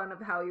making fun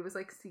of how he was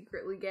like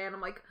secretly gay. And I'm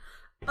like,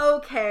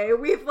 okay,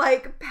 we've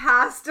like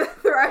passed a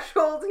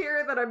threshold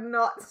here that I'm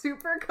not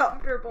super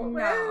comfortable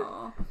with.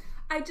 No.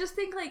 I just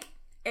think like,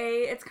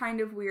 it's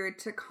kind of weird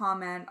to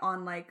comment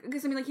on like,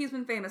 because I mean like he's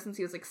been famous since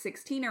he was like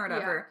 16 or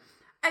whatever.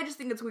 Yeah. I just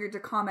think it's weird to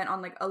comment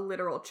on like a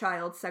literal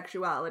child's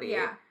sexuality.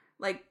 Yeah.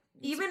 Like,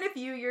 even if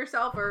you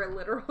yourself are a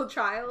literal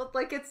child,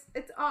 like, it's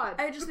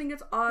odd. I just think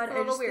it's odd. It's a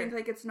little weird. Think,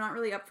 like, it's not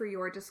really up for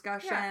your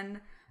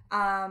discussion.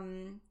 Yeah.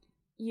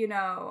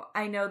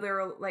 I know there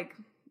are, like,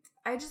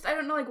 I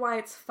don't know, like, why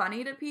it's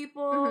funny to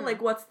people. Mm-hmm.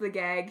 Like, what's the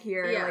gag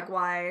here? Yeah. Like,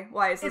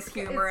 why is this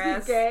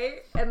humorous? Is he gay,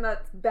 and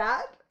that's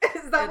bad?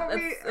 Is that what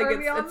we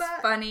on that?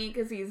 It's funny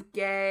because he's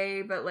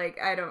gay, but, like,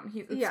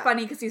 it's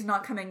funny because he's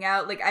not coming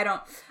out. Like, I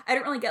don't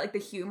really get, like, the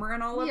humor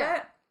in all of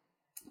it.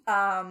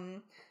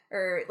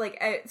 Or, like,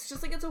 it's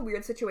just, like, it's a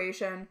weird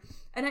situation.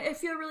 And I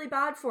feel really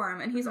bad for him.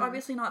 And he's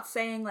obviously not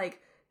saying,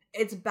 like,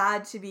 it's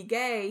bad to be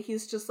gay.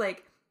 He's just,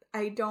 like,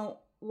 I don't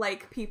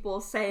like people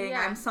saying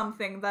I'm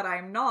something that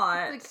I'm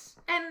not.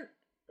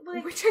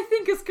 Which I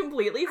think is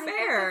completely fair. I think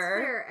that's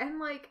fair. And,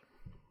 like,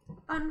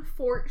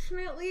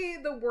 unfortunately,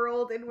 the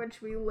world in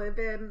which we live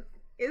in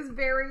is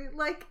very,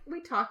 like, we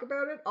talk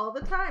about it all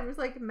the time. It's,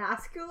 like,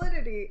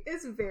 masculinity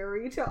is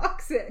very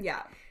toxic.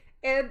 Yeah.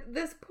 And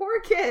this poor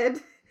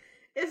kid...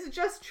 is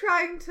just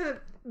trying to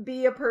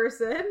be a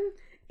person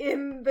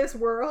in this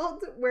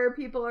world where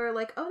people are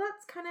like, oh,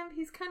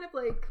 he's kind of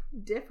like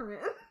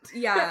different.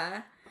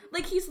 Yeah.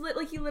 Like he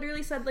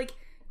literally said like,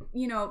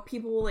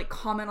 people will like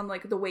comment on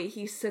like the way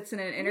he sits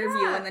in an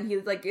interview and then he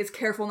like is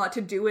careful not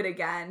to do it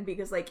again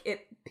because like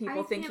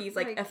people think he's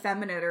like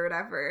effeminate or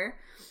whatever.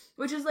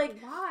 Which is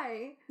like,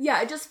 why?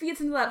 Yeah, it just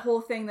feeds into that whole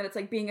thing that it's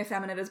like being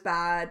effeminate is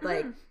bad.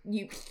 Like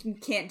you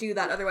can't do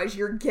that otherwise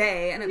you're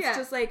gay. And it's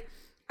just like,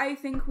 I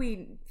think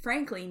we,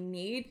 frankly,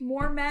 need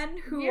more men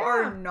who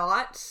are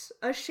not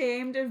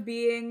ashamed of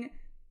being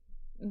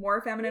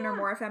more feminine or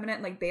more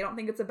effeminate. Like, they don't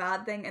think it's a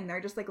bad thing, and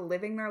they're just, like,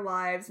 living their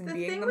lives and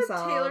being themselves. The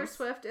thing with Taylor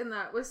Swift in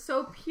that was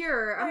so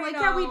pure. I'm like,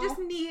 yeah,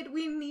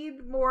 we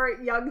need more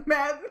young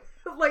men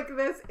like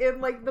this in,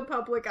 like, the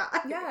public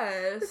eye.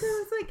 Yes. Because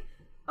I was like,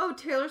 oh,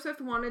 Taylor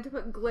Swift wanted to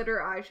put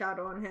glitter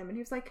eyeshadow on him, and he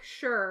was like,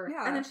 sure.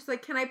 Yeah. And then she's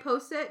like, can I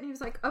post it? And he was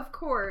like, of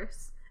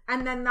course.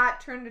 And then that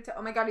turned into,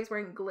 oh my god, he's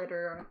wearing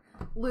glitter.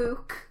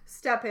 Luke,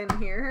 step in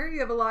here. You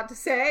have a lot to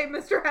say,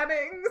 Mr.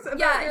 Hemmings.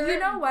 About your you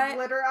know what?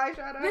 Glitter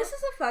eyeshadow. This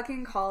is a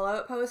fucking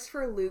call-out post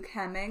for Luke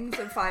Hemmings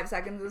of 5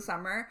 Seconds of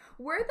Summer.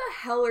 Where the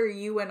hell are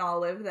you in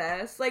all of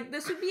this? Like,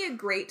 this would be a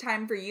great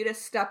time for you to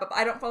step up.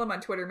 I don't follow him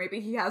on Twitter. Maybe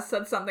he has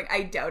said something.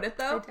 I doubt it,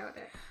 though. I doubt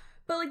it.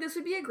 But, like, this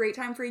would be a great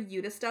time for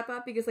you to step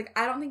up because, like,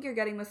 I don't think you're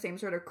getting the same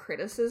sort of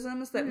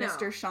criticisms that No.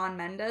 Mr. Shawn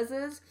Mendes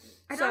is.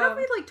 I don't know if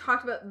we, like,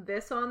 talked about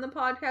this on the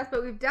podcast,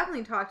 but we've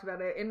definitely talked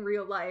about it in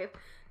real life.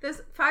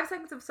 This 5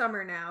 Seconds of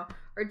Summer now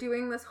are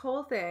doing this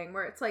whole thing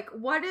where it's like,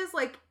 what is,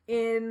 like,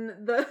 in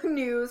the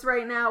news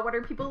right now? What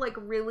are people, like,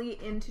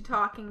 really into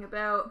talking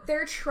about?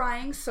 They're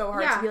trying so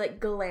hard to be,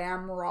 like,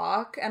 glam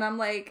rock, and I'm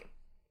like...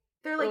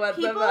 They're like, what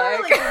people are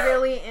like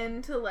really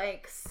into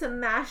like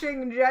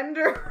smashing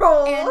gender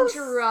roles.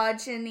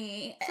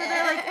 Androgyny. So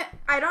they're like,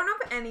 I don't know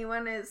if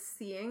anyone is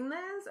seeing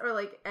this or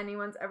like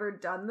anyone's ever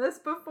done this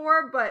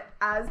before, but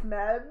as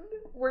men,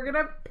 we're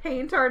gonna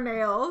paint our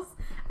nails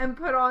and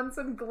put on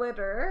some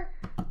glitter.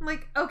 I'm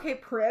like, okay,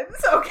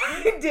 Prince,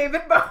 okay,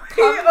 David Bowie,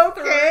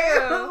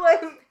 okay.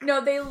 Like,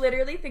 no, they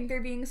literally think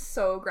they're being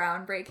so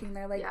groundbreaking.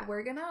 They're like,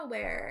 we're gonna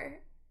wear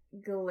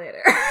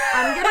glitter.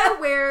 I'm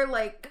gonna wear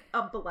like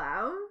a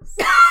blouse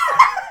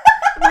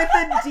with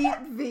a deep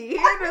V,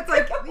 and it's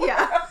like,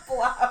 yeah, a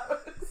blouse.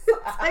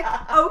 It's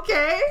like,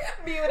 okay,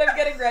 me when I'm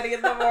getting ready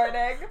in the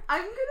morning.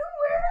 I'm gonna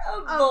wear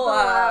a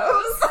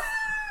blouse.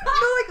 No,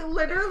 like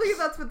literally,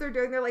 that's what they're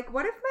doing. They're like,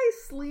 what if my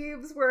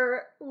sleeves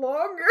were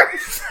longer?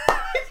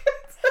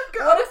 Like,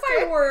 what if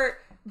I wore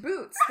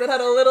boots that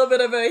had a little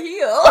bit of a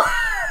heel?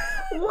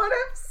 What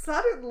if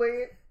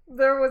suddenly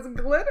there was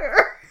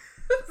glitter?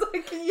 It's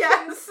like,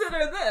 yes.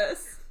 Consider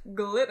this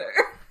glitter.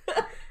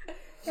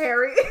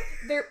 Harry.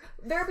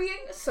 They're being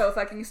so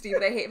fucking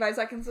stupid. I hate 5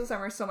 Seconds of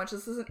Summer so much.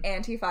 This is an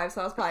anti-5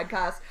 Sauce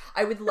podcast.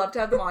 I would love to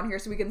have them on here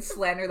so we can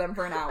slander them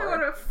for an hour. I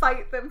want to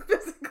fight them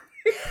physically.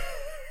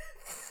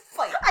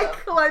 Fight them. I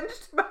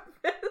clenched my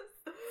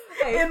fist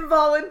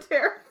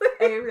involuntarily.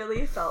 I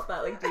really felt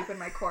that like deep in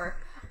my core.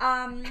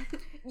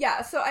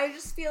 Yeah, so I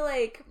just feel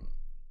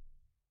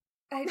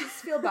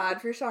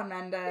bad for Shawn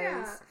Mendes.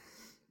 Yeah.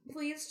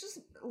 Please just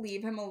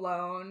leave him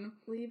alone.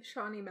 Leave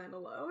Shawnee Men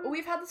alone.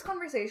 We've had this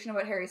conversation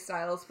about Harry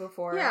Styles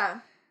before.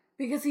 Yeah.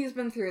 Because he's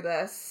been through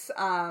this,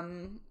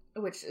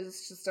 which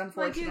is just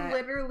unfortunate. Like, you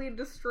literally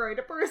destroyed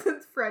a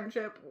person's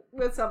friendship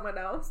with someone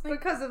else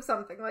because of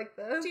something like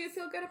this. Do you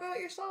feel good about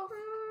yourself?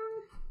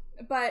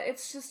 But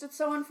it's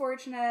so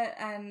unfortunate,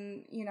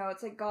 and, you know,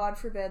 it's like, God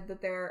forbid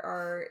that there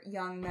are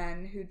young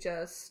men who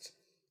just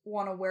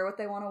want to wear what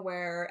they want to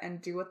wear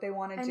and do what they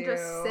want to do. And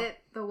just sit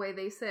the way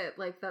they sit,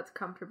 like, that's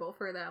comfortable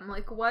for them.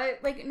 Like, what?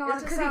 Like, not is it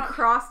to because sound... he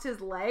crossed his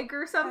leg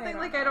or something?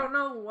 I don't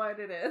know what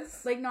it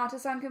is. Like, not to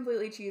sound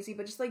completely cheesy,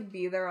 but just, like,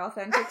 be their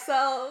authentic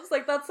selves.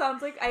 Like, that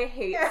sounds like, I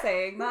hate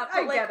saying that, but,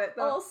 I like, get it,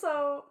 though.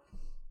 Also,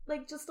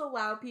 like, just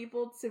allow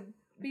people to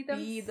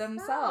be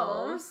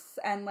themselves.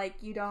 And, like,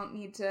 you don't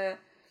need to...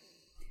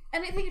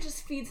 And I think it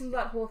just feeds into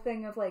that whole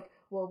thing of, like,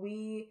 well,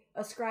 we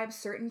ascribe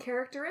certain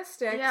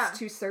characteristics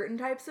to certain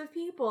types of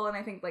people, and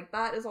I think, like,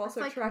 that is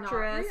also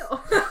treacherous.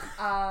 Not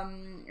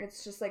real.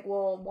 It's just like,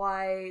 well,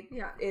 why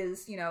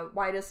is, you know,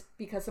 why does,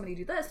 because somebody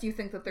do this, you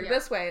think that they're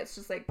this way? It's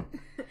just like...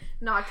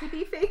 Not to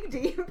be fake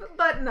deep,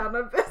 but none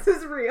of this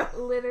is real.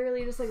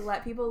 Literally just, like,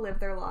 let people live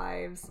their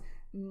lives,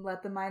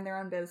 let them mind their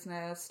own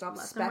business, stop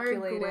speculating.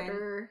 Them wear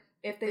glitter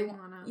if they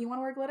wanna... You want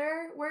to wear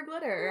glitter? Wear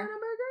glitter. You want a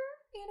burger?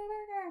 Eat a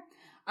burger.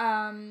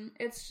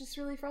 It's just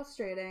really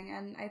frustrating,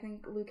 and I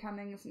think Luke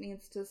Hemmings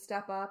needs to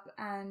step up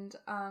and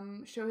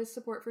show his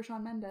support for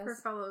Shawn Mendes. For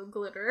fellow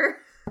glitter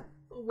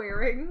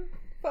wearing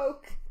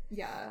folk.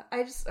 Yeah,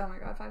 I just, oh my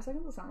god, 5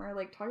 Seconds of Summer,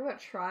 like, talk about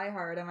try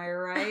hard, am I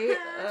right?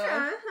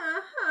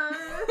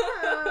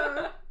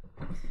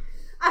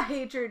 I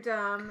hate your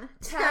dumb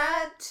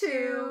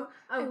tattoo.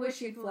 I wish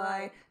you'd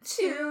fly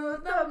to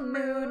the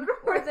moon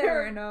where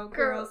there are no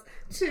girls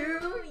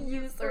to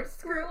use or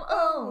screw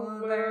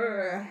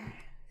over.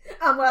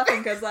 I'm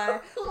laughing because I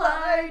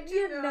lied,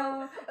 you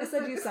know. I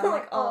said you sound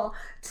like all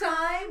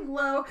time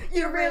low.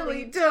 You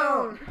really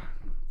don't.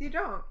 You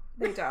don't.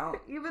 They don't.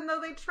 Even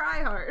though they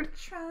try hard.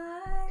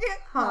 Try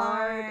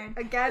hard.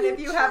 Again, if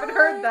you haven't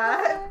heard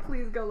that,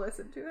 please go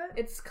listen to it.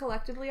 It's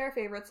collectively our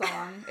favorite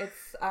song.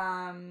 It's,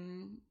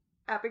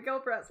 Abigail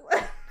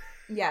Breslin.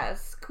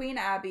 Yes, Queen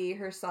Abby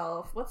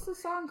herself. What's the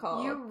song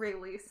called? You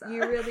Really Suck.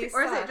 You Really Suck.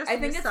 Or is it just I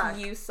think You Suck?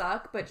 It's You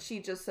Suck, but she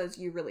just says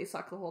You Really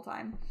Suck the whole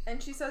time.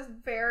 And she says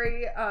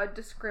very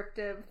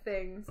descriptive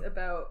things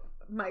about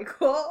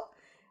Michael.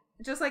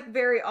 Just, like,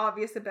 very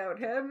obvious about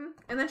him.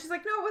 And then she's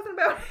like, no, it wasn't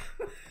about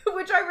him.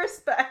 Which I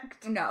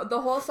respect. No,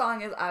 the whole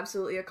song is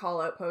absolutely a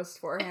call-out post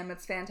for him.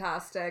 It's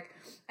fantastic.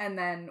 And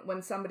then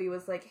when somebody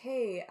was like,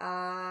 hey,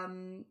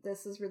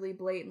 this is really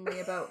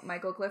blatantly about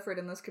Michael Clifford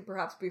and this could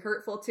perhaps be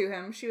hurtful to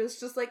him, she was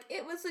just like,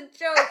 it was a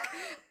joke.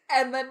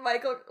 And then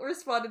Michael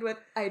responded with,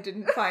 I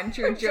didn't find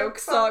your joke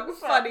song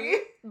funny,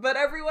 but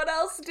everyone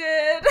else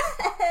did.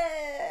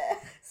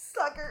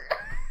 Sucker.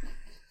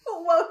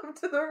 Welcome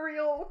to the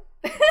real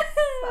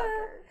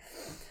sucker.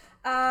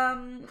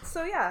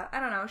 So yeah, I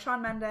don't know.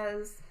 Shawn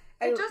Mendes.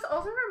 It just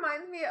also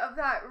reminds me of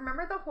that.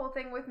 Remember the whole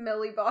thing with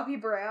Millie Bobby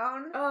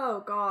Brown?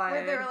 Oh god.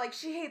 Where they were like,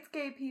 she hates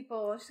gay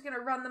people. She's gonna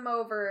run them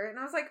over. And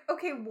I was like,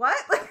 okay, what?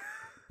 Like,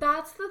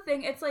 that's the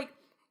thing. It's like,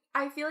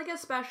 I feel like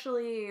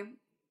especially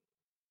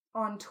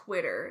on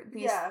Twitter,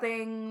 these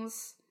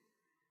things,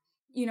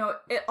 you know,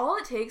 all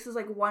it takes is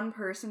like one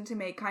person to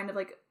make kind of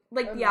like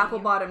the meme. Apple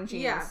bottom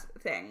jeans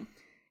thing.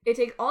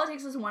 All it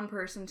takes is one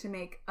person to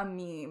make a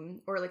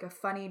meme or like a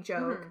funny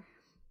joke,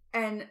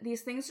 and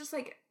these things just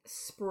like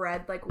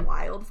spread like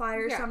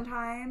wildfire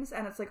sometimes,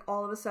 and it's like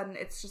all of a sudden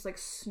it's just like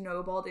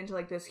snowballed into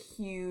like this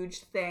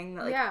huge thing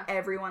that like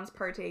everyone's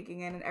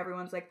partaking in, and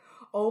everyone's like,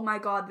 oh my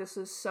god, this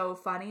is so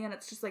funny, and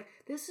it's just like,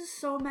 this is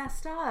so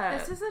messed up.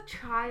 This is a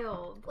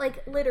child.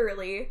 Like,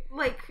 literally.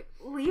 Like,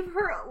 leave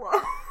her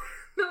alone.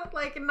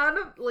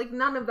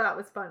 None of that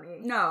was funny.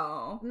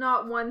 No.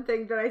 Not one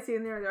thing did I see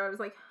in there that I was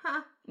like,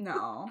 huh.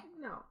 No.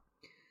 No.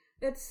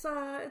 It's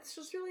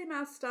just really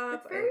messed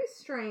up. It's very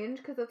strange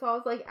because it's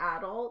always like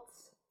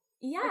adults.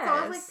 Yes. It's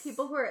always like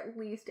people who are at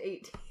least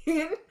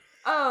 18.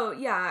 Oh,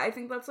 yeah. I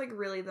think that's like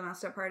really the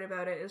messed up part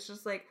about it. It's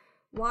just like,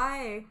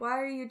 why? Why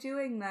are you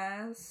doing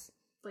this?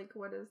 Like,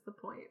 what is the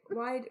point?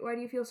 Why do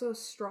you feel so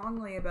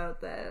strongly about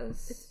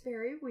this? It's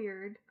very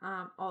weird.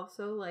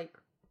 Also, like,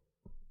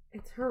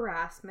 it's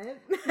harassment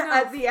no,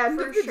 at the end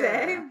of the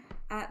day.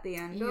 At the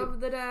end of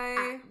the day.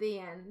 At the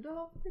end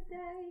of the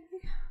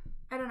day.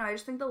 I don't know. I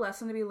just think the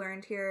lesson to be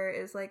learned here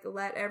is, like,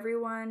 let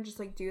everyone just,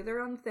 like, do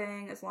their own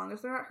thing. As long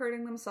as they're not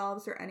hurting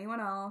themselves or anyone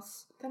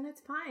else. Then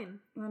it's fine.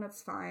 Then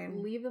it's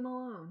fine. Leave them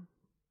alone.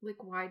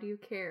 Like, why do you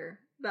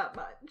care that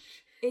much?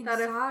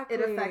 Exactly. That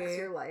it affects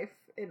your life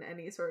in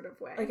any sort of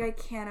way. Like, I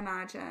can't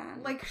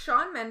imagine. Like,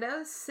 Shawn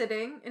Mendes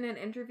sitting in an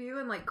interview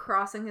and, like,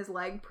 crossing his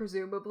leg,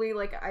 presumably.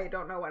 Like, I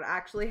don't know what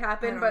actually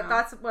happened, but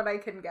that's what I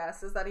can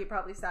guess, is that he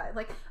probably sat,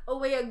 like, a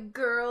way a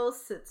girl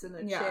sits in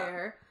a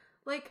chair.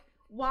 Like,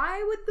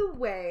 why would the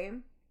way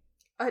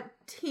a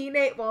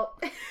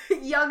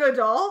young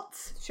adult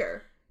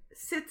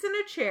sits in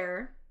a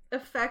chair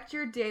affect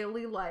your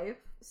daily life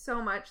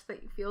so much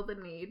that you feel the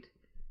need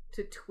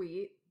to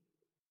tweet,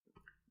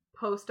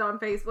 post on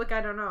Facebook,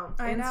 I don't know,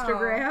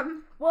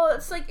 Instagram? Well,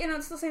 it's like, you know,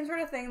 it's the same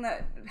sort of thing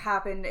that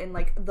happened in,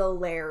 like, the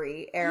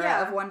Larry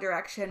era of One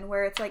Direction,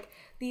 where it's like,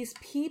 these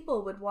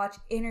people would watch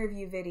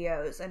interview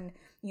videos and,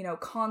 you know,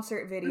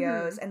 concert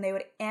videos, and they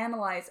would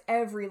analyze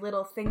every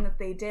little thing that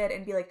they did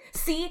and be like,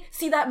 see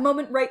that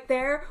moment right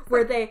there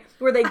where they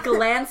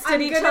glanced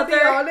at each other? I'm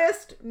gonna be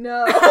honest,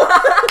 no.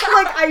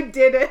 Like, I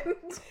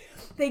didn't.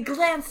 They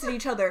glanced at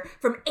each other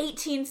from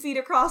 18 feet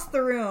across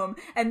the room,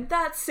 and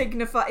that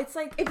signifies... It's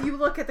like... If you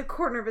look at the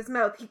corner of his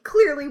mouth, he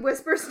clearly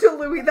whispers to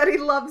Louis that he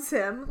loves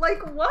him.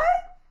 Like, what?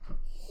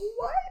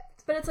 What?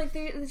 But it's like,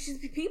 there's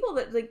just people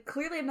that, like,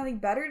 clearly have nothing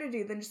better to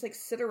do than just, like,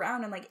 sit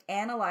around and, like,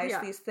 analyze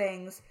these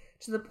things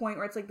to the point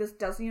where it's like, this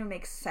doesn't even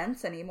make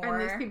sense anymore.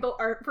 And these people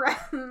aren't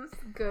friends.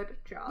 Good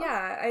job.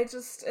 Yeah,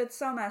 it's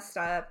so messed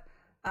up.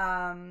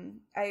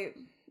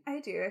 I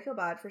do. I feel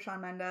bad for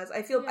Shawn Mendes.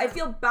 I feel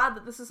bad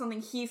that this is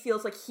something he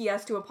feels like he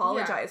has to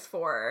apologize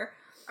for.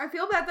 I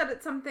feel bad that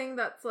it's something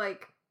that's,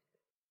 like,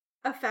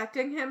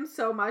 affecting him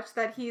so much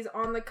that he's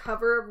on the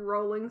cover of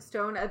Rolling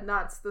Stone, and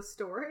that's the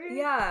story.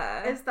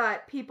 Yeah. Is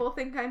that people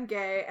think I'm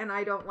gay, and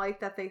I don't like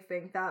that they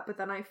think that, but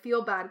then I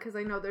feel bad because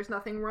I know there's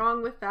nothing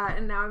wrong with that,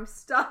 and now I'm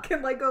stuck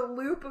in, like, a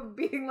loop of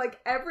being like,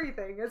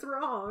 everything is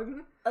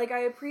wrong. Like, I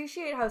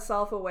appreciate how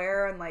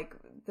self-aware and, like,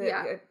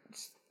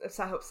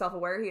 how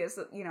self-aware he is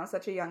at, you know,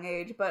 such a young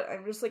age, but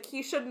I'm just like,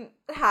 he shouldn't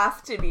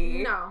have to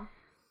be. No.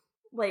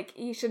 Like,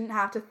 he shouldn't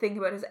have to think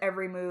about his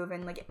every move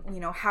and, like, you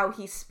know, how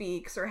he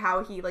speaks or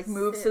how he, like,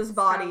 moves his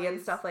body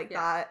and stuff like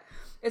that.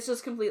 It's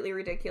just completely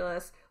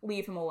ridiculous.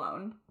 Leave him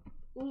alone.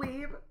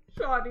 Leave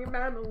Shawnee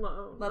Man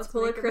alone. Let's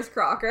pull a Chris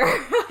Crocker.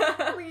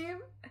 Leave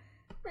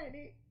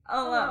Freddie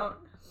alone.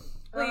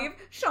 Leave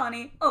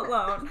Shawnee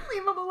alone.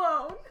 Leave him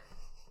alone.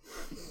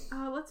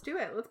 Let's do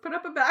it. Let's put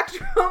up a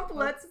backdrop.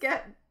 Let's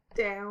get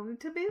down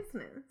to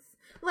business.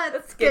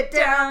 Let's get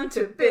down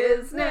to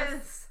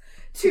business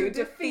to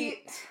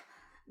defeat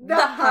the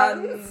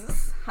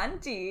Huns.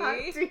 Hunty.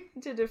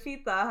 To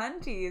defeat the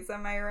Hunties,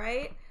 am I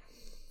right?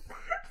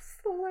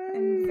 Slay,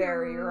 I'm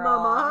very wrong.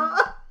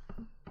 Mama.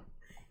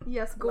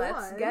 Yes, go on.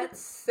 Let's get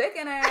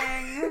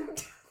sickening.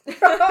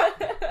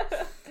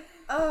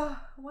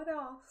 What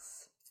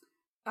else?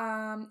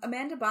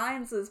 Amanda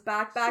Bynes is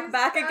back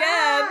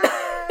again.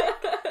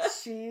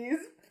 She's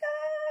back.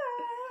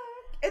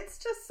 It's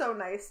just so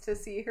nice to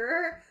see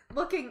her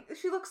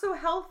she looks so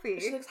healthy.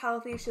 She looks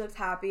healthy. She looks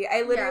happy.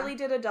 I literally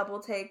did a double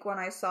take when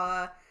I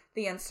saw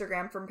the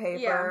Instagram from Paper.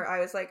 Yeah. I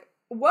was like,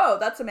 whoa,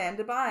 that's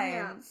Amanda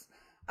Bynes.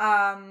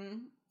 Yeah.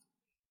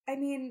 I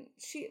mean,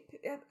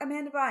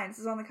 Amanda Bynes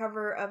is on the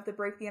cover of the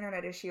Break the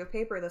Internet issue of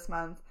Paper this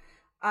month.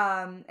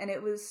 And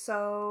it was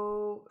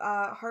so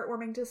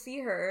heartwarming to see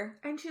her.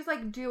 And she's,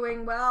 like,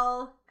 doing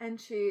well, and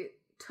she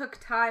took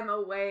time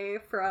away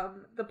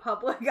from the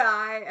public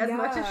eye as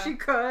much as she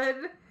could.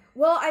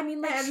 Well, I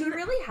mean, like, she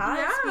really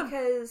has,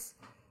 because,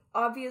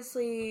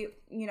 obviously,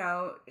 you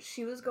know,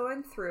 she was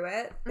going through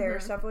it there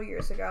several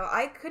years ago.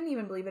 I couldn't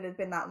even believe it had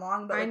been that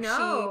long, but like, I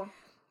know. she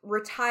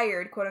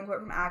retired, quote unquote,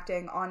 from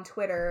acting on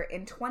Twitter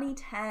in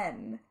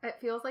 2010. It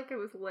feels like it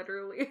was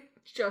literally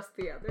just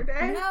the other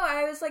day. No,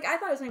 I thought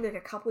it was maybe like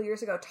a couple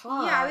years ago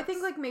tops. Yeah, I would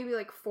think like maybe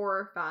like 4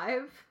 or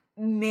 5.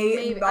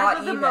 Maybe not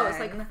at even. the most,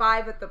 like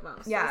 5 at the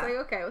most. Yeah. I was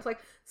like, okay, it was like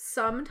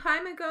some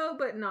time ago,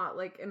 but not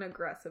like an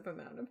aggressive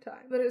amount of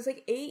time. But it was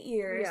like 8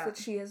 years that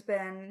she has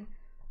been,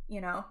 you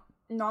know,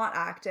 not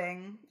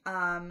acting.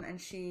 And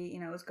she, you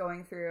know, was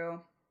going through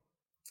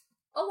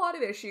a lot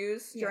of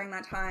issues during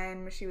that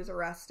time. She was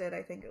arrested,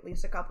 I think, at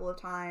least a couple of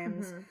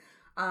times.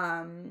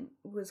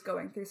 Was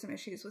going through some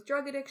issues with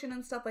drug addiction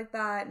and stuff like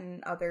that,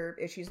 and other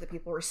issues that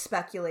people were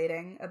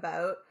speculating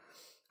about.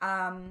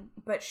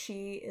 But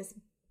she is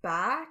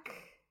back.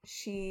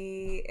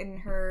 She, in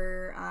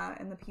her,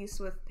 in the piece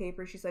with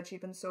Paper, she said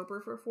she'd been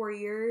sober for 4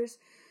 years,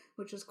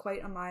 which is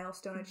quite a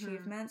milestone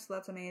achievement, so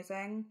that's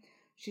amazing.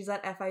 She's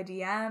at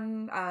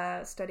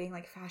FIDM, studying,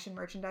 like, fashion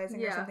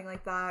merchandising or something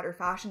like that, or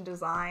fashion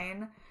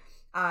design,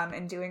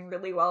 and doing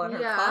really well in her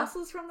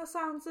classes from the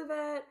sounds of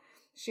it.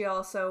 She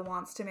also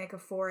wants to make a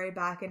foray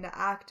back into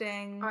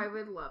acting. I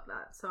would love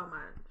that so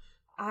much.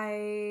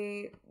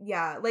 I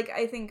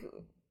think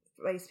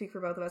I speak for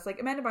both of us. Like,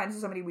 Amanda Bynes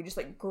is somebody we just,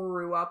 like,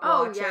 grew up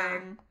watching. Yeah.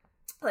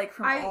 Like,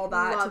 from All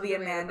That to The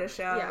Amanda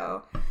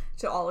Show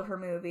to all of her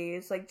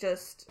movies. Like,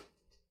 just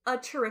a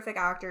terrific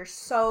actor.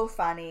 So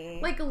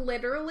funny. Like,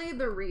 literally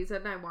the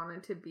reason I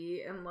wanted to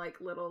be in, like,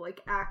 little,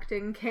 like,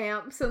 acting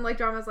camps and, like,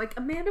 dramas. Like,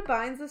 Amanda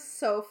Bynes is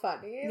so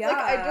funny. Yeah. Like,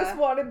 I just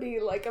want to be,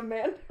 like,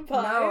 Amanda Bynes.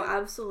 No,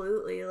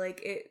 absolutely.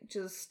 Like, it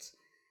just...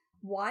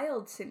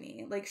 wild to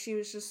me. Like, she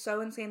was just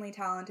so insanely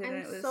talented, and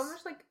it was so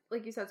much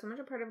like you said, so much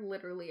a part of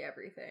literally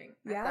everything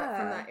from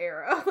that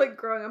era. Like,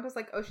 growing up, it's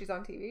like, oh, she's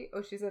on TV,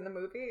 oh, she's in the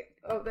movie,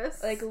 oh,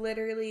 this, like,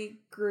 literally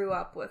grew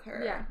up with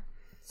her.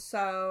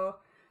 So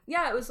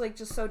it was like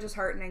just so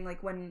disheartening,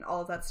 like, when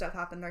all of that stuff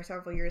happened there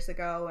several years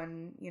ago,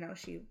 and, you know,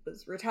 she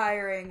was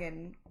retiring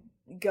and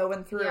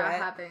going through it,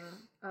 having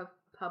a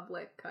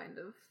public kind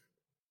of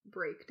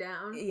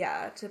breakdown,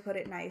 to put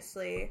it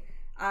nicely.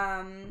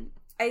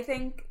 I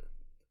think,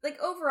 like,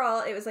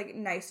 overall, it was, like,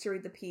 nice to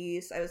read the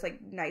piece. I was,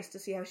 like, nice to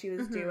see how she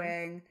was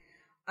doing.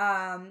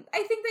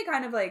 I think they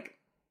kind of, like,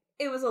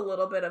 it was a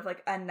little bit of,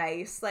 like, a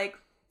nice, like,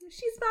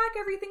 she's back,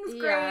 everything's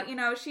great, you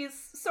know, she's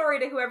sorry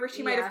to whoever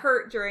she might have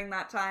hurt during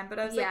that time, but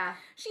I was like,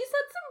 she said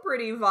some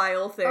pretty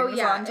vile things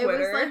on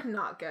Twitter. It was, like,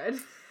 not good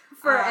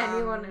for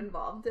anyone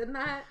involved in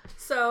that.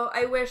 So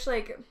I wish,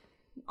 like,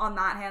 on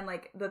that hand,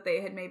 like, that they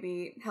had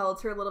maybe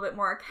held her a little bit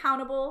more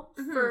accountable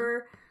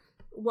for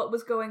what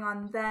was going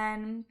on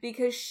then,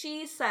 because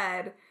she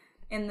said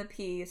in the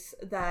piece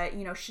that,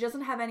 you know, she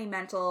doesn't have any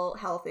mental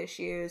health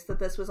issues, that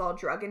this was all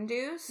drug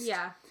induced.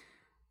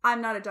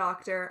 I'm not a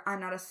doctor, I'm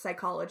not a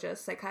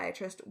psychologist,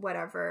 psychiatrist,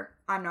 whatever.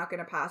 I'm not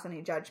going to pass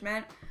any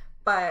judgment,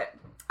 but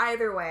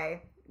either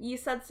way, you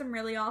said some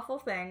really awful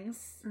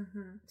things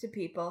to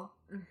people.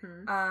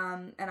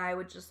 And I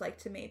would just like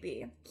to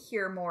maybe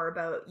hear more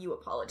about you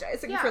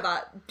apologizing for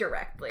that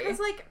directly. Because,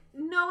 like,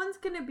 no one's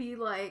gonna be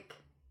like,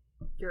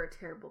 you're a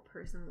terrible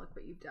person, look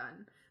what you've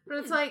done. But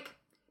it's like,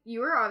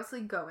 you were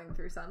obviously going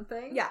through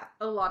something.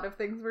 A lot of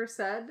things were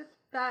said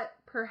that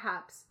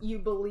perhaps you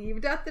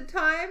believed at the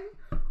time,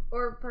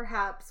 or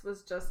perhaps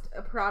was just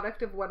a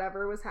product of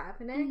whatever was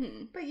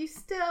happening. But you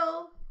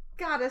still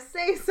gotta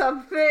say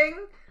something.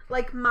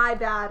 Like, my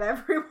bad,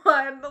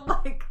 everyone.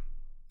 Like,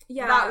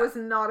 that was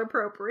not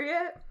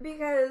appropriate.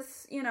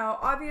 Because, you know,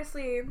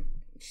 obviously,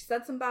 she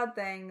said some bad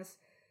things.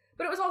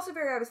 But it was also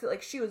very obvious that,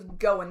 like, she was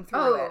going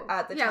through it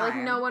at the time. Yeah, like,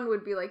 no one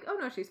would be like, oh,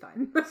 no, she's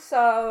fine.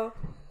 So,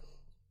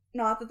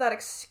 not that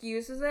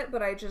excuses it,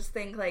 but I just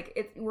think,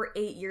 like, we're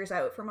 8 years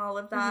out from all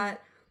of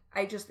that.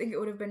 I just think it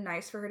would have been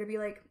nice for her to be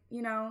like,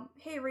 you know,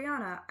 hey,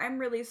 Rihanna, I'm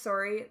really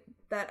sorry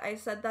that I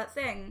said that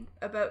thing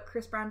about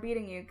Chris Brown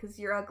beating you because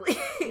you're ugly.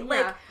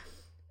 Like,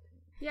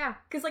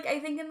 because, like, I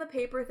think in the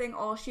Paper thing,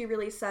 all she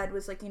really said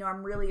was, like, you know,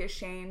 I'm really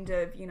ashamed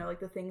of, you know, like,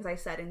 the things I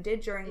said and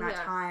did during that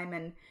time,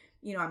 and,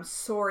 you know, I'm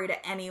sorry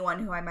to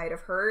anyone who I might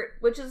have hurt,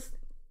 which is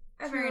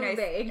a very nice,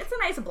 it's a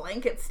nice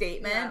blanket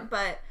statement,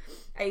 but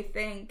I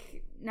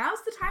think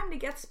now's the time to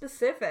get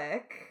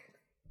specific.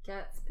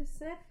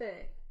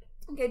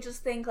 I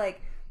just think,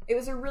 like, it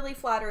was a really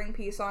flattering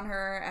piece on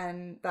her,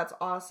 and that's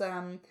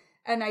awesome.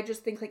 And I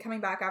just think, like,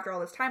 coming back after all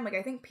this time, like,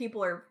 I think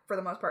people are, for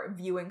the most part,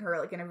 viewing her,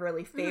 like, in a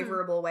really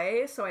favorable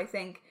way, so I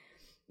think,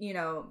 you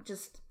know,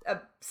 just a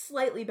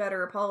slightly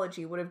better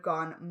apology would have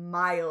gone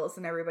miles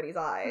in everybody's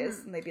eyes,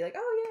 and they'd be like,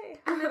 oh, yay.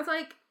 And it's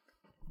like,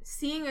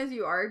 seeing as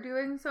you are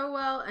doing so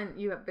well, and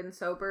you have been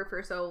sober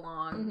for so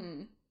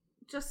long,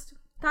 just,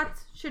 that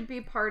should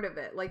be part of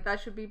it. Like,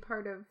 that should be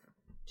part of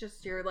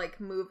just your,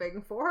 like,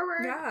 moving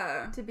forward.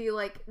 To be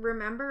like,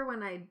 remember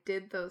when I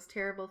did those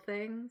terrible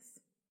things?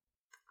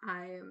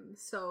 I am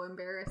so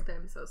embarrassed,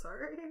 I'm so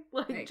sorry.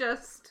 Like,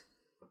 just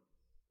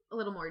a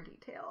little more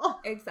detail.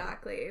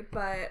 Exactly.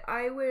 But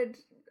I would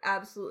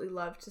absolutely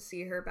love to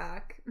see her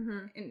back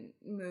in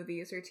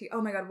movies or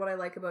oh my god,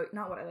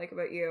 not What I Like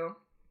About You,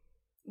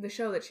 the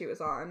show that she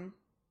was on.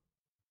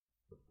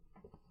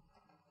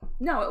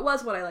 No, it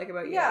was What I Like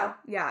About You.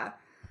 Yeah.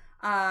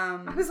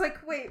 I was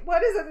like, wait,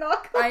 what is it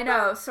not called? I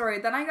know, sorry.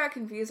 Then I got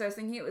confused. I was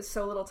thinking it was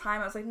So Little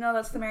Time. I was like, no,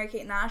 that's the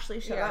Mary-Kate and Ashley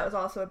show. Yeah. That was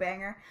also a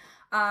banger.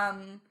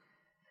 But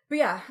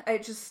yeah, I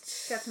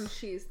just... Got some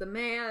She's the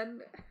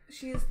Man.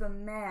 She's the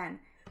man.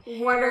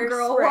 What a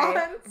Girl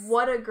Wants.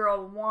 What a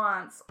Girl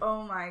Wants.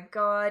 Oh my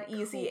god.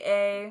 Easy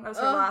A. That was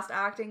her last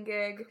acting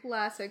gig.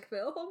 Classic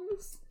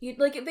films.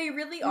 Like, they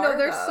really are, No,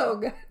 they're though. so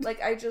good.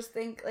 Like, I just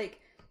think, like...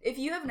 If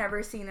you have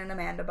never seen an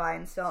Amanda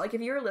Bynes film, like,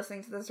 if you're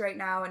listening to this right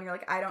now and you're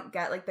like, I don't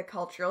get, like, the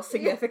cultural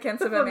significance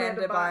of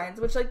Amanda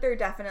Bynes, which, like, there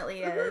definitely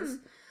is,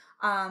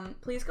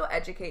 please go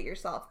educate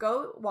yourself.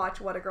 Go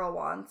watch What a Girl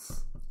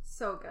Wants.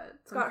 So good.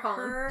 It's got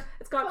her.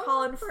 It's got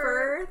Colin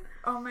Firth.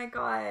 Oh my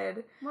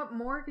god. What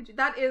more could you...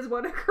 That is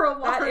What a Girl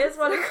Wants. That is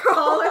What a Girl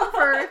Colin Wants.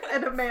 Firth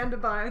and Amanda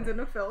Bynes in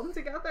a film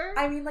together.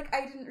 I mean, like,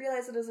 I didn't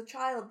realize it as a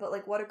child, but,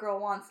 like, What a Girl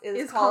Wants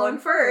is Colin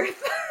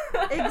Firth.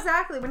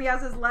 Exactly. When he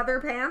has his leather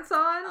pants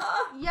on.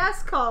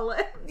 Yes,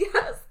 Colin.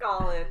 Yes,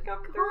 Colin.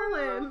 Come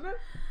Colin.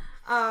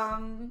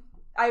 through.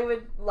 I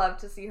would love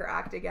to see her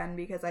act again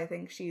because I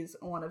think she's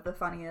one of the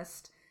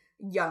funniest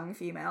young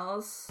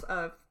females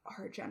of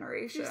our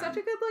generation. She's such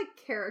a good, like,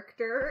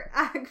 character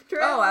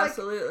actress. Oh, like,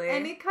 absolutely.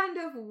 any kind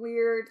of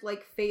weird,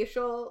 like,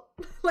 facial,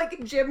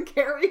 like, Jim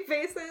Carrey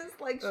faces.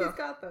 Like, she's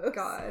got those.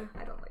 God.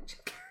 I don't like Jim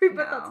Carrey,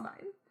 but that's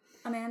fine.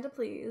 Amanda,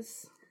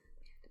 please.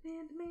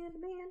 Amanda.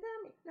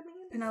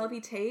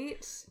 Penelope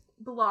Tate.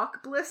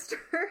 Block Blister.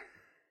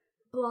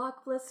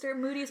 Block Blister.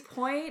 Moody's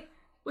Point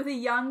with a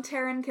young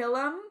Taran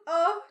Killam.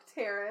 Oh,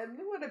 Taran.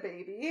 What a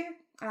baby.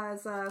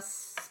 As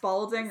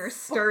Spalding or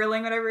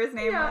Sterling, whatever his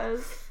name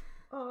was.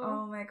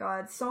 Oh my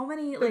god. So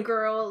many, the like...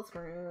 girls'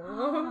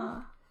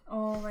 room.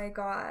 Oh my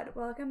god.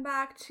 Welcome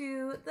back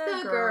to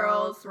the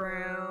girls'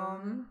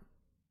 room.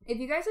 If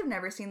you guys have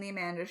never seen The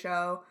Amanda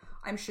Show,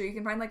 I'm sure you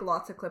can find, like,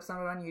 lots of clips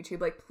on it on YouTube.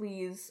 Like,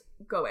 please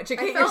go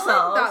educate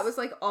yourselves. Like that was,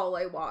 like, all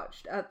I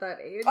watched at that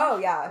age. Oh,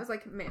 yeah. It was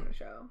like, Amanda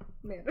Show.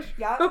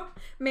 Yeah.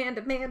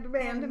 Amanda.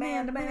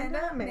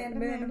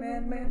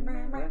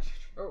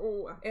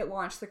 Oh. It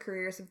launched the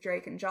careers of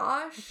Drake and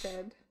Josh. It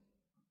did.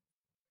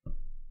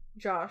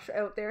 Josh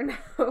out there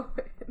now.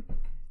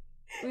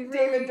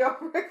 David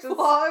Dobrik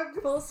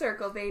vlog. Full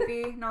circle,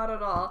 baby. Not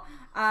at all.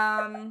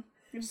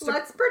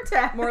 Let's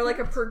pretend. More like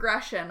a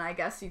progression, I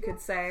guess you could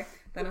say,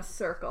 than a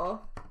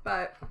circle.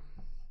 But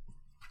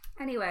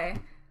anyway,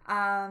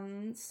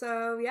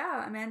 so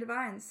yeah, Amanda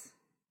Bynes.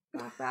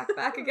 Back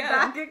again.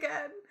 Back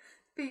again.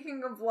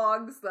 Speaking of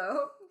vlogs,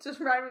 though, just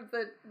right with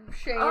the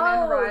Shane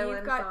and Ryland.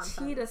 You've got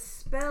tea to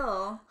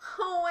spill.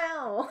 Oh,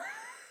 well.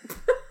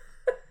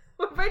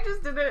 What if I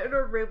just did it in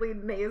a really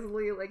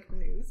nasally, like,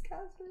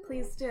 newscaster?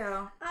 Please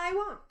do. I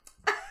won't.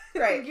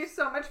 Right. Thank you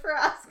so much for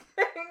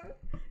asking.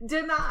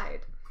 Denied.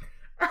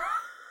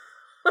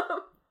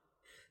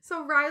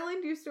 So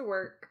Ryland used to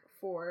work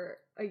for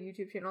a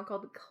YouTube channel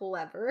called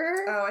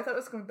Clever. Oh, I thought it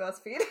was going to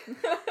BuzzFeed.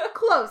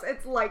 Close.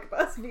 It's like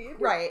BuzzFeed.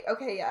 Right.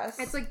 Okay, yes.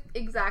 It's, like,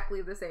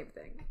 exactly the same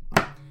thing.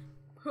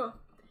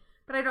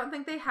 But I don't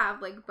think they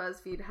have, like,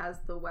 BuzzFeed has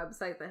the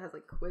website that has,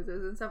 like,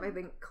 quizzes and stuff. I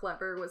think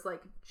Clever was,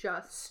 like,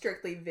 just...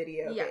 strictly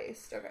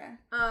video-based. Okay.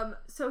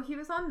 So he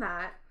was on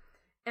that.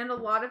 And a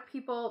lot of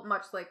people,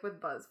 much like with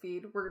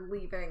BuzzFeed, were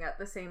leaving at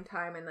the same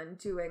time and then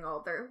doing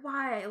all their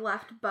why I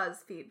left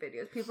BuzzFeed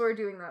videos. People were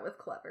doing that with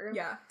Clever.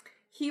 Yeah.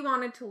 He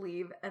wanted to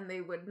leave, and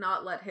they would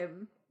not let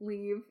him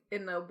leave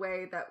in a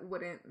way that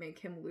wouldn't make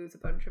him lose a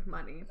bunch of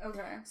money.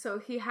 Okay. So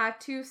he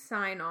had to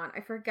sign on. I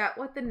forget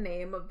what the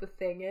name of the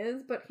thing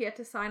is, but he had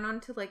to sign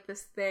on to, like,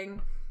 this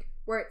thing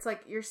where it's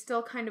like you're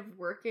still kind of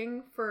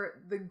working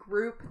for the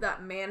group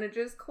that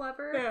manages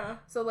Clever. Yeah.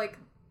 So, like,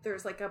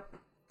 there's, like, a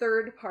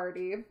third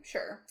party.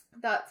 Sure.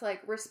 That's,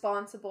 like,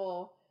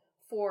 responsible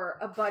for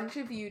a bunch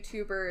of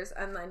YouTubers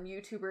and then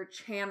YouTuber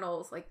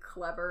channels like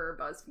Clever or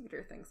BuzzFeed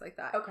or things like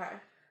that. Okay.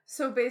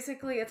 So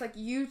basically, it's like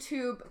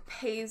YouTube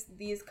pays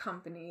these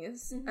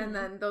companies, and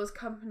then those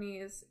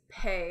companies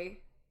pay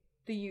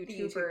the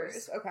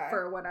YouTubers okay.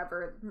 for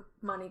whatever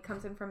money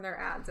comes in from their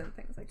ads and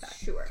things like that.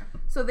 Sure.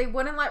 So they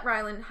wouldn't let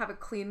Ryland have a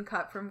clean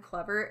cut from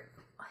Clever.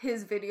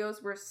 His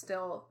videos were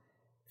still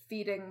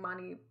feeding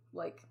money.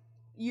 Like,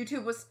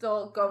 YouTube was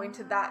still going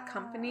to that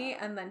company,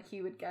 and then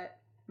he would get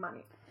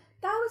money.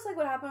 That was like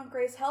what happened with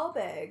Grace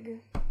Helbig.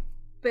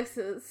 This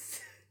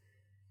is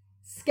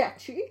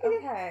sketchy.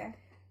 Okay.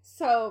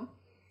 So,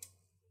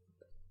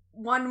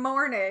 one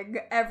morning,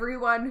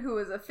 everyone who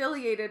was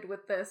affiliated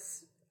with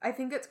this, I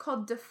think it's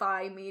called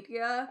Defy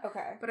Media.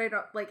 Okay. But I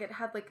don't, like, it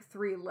had, like,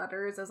 3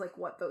 letters as, like,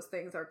 what those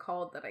things are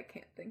called that I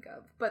can't think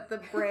of. But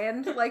the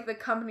brand, like, the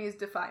company is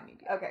Defy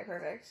Media. Okay,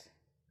 perfect.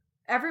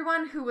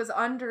 Everyone who was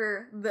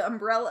under the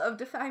umbrella of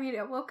Defy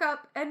Media woke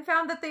up and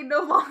found that they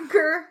no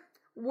longer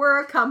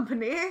were a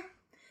company.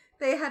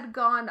 They had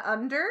gone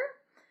under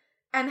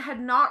and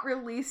had not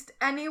released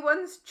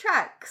anyone's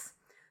checks.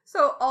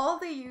 So all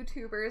the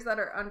YouTubers that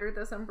are under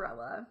this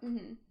umbrella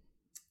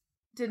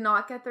did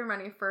not get their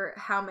money for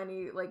how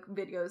many, like,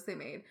 videos they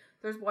made.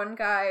 There's one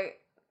guy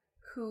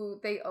who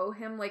they owe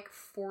him, like,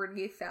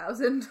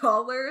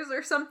 $40,000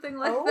 or something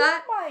like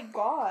that. Oh my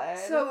god.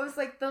 So it was,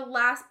 like, the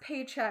last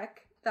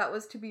paycheck that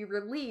was to be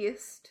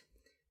released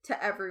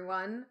to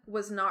everyone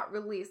was not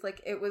released.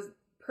 Like, it was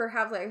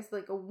perhaps,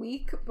 like a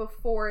week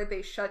before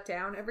they shut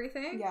down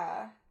everything.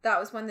 Yeah. That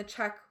was when the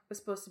check was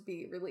supposed to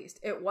be released.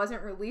 It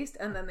wasn't released,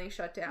 and then they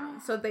shut down.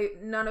 So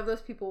none of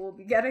those people will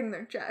be getting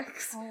their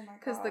checks. Oh my god.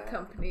 Because the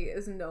company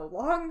is no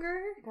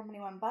longer. The company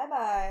went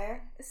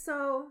bye-bye.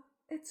 So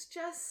it's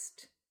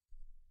just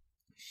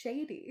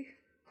shady.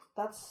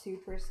 That's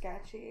super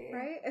sketchy.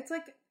 Right? It's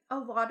like a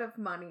lot of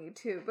money,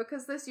 too.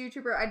 Because this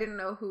YouTuber, I didn't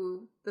know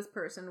who this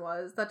person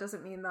was. That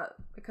doesn't mean that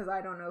because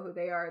I don't know who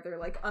they are, they're,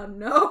 like,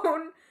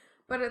 unknown.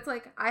 But it's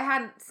like, I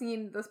hadn't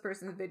seen this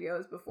person's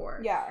videos before.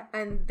 Yeah.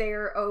 And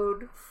they're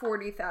owed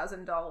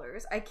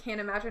 $40,000. I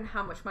can't imagine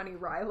how much money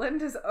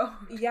Ryland is owed.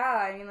 Yeah,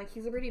 I mean, like,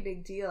 he's a pretty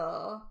big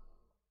deal.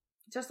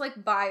 Just,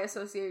 like, by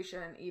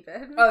association,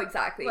 even. Oh,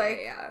 exactly. Like,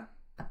 yeah.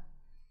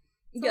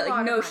 It's Yeah, a lot like,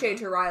 of no money. shade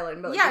to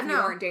Ryland, but, like, Yeah, if you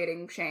weren't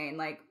dating Shane,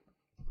 like,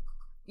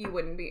 you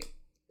wouldn't be.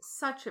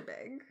 Such a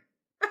big.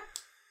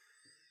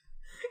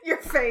 Your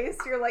face,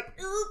 you're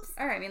like, oops.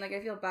 Alright, I mean, like,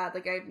 I feel bad.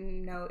 Like, I have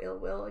no ill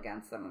will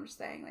against them. I'm just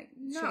saying, like,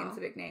 No. Shane's a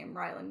big name.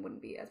 Ryland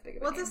wouldn't be as big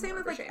of a Well, name. it's the same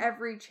if it with, were like, Shane.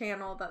 every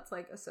channel that's,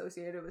 like,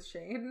 associated with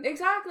Shane.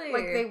 Exactly.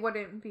 Like, they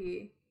wouldn't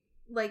be.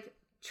 Like,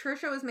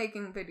 Trisha was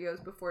making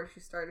videos before she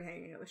started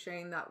hanging out with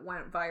Shane that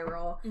went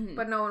viral,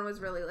 but no one was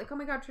really like, oh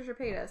my god, Trisha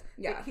Paytas.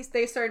 Yeah.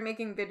 They started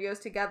making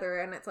videos together,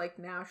 and it's like,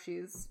 now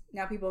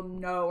people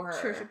know her.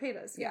 Trisha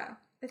Paytas. Yeah.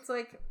 It's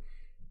like,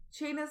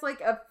 Shane is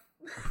like a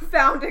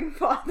founding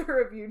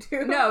father of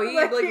YouTube. No, he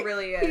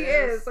really is. He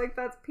is. Like,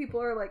 that's,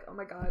 people are like, oh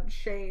my god,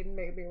 Shane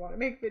made me want to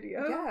make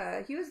videos.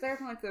 Yeah, he was there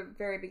from, like, the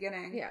very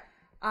beginning. Yeah.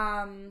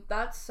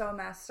 That's so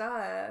messed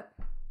up.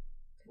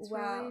 It's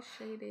Wow. really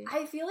shady.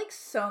 I feel like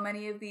so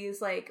many of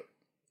these, like,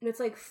 it's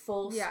like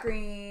full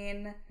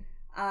screen.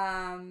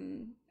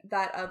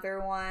 That other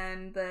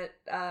one that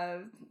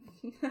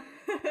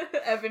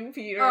Evan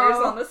Peters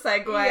on the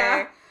Segway.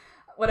 Yeah.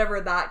 Whatever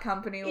that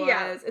company was.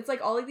 Yeah. It's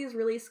like all of these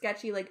really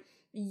sketchy, like,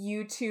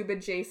 YouTube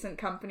adjacent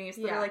companies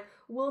that are like,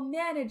 we'll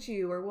manage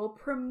you, or we'll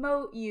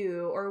promote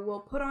you, or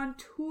we'll put on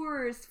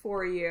tours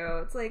for you.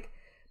 It's like,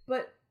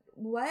 but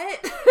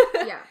what?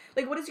 Yeah.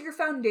 Like, what is your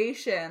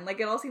foundation?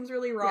 Like, it all seems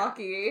really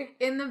rocky.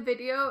 In the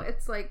video,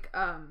 it's like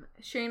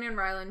Shane and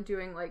Ryland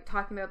doing, like,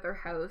 talking about their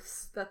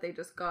house that they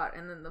just got,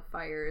 and then the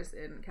fires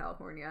in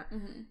California.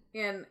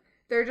 And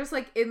they're just,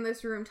 like, in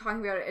this room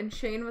talking about it, and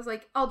Shane was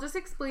like, I'll just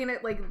explain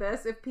it like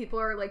this if people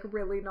are, like,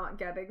 really not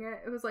getting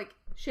it. It was like,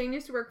 Shane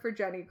used to work for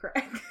Jenny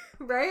Craig,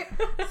 right?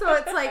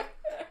 So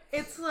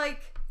it's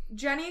like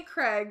Jenny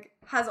Craig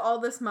has all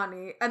this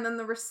money, and then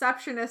the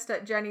receptionist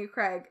at Jenny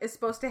Craig is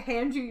supposed to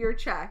hand you your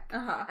check,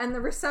 and the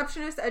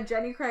receptionist at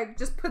Jenny Craig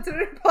just puts it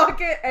in her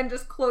pocket and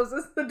just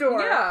closes the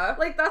door. Yeah.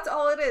 Like, that's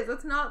all it is.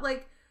 It's not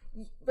like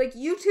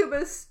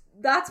YouTube is,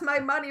 that's my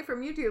money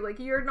from YouTube. Like,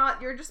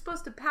 you're just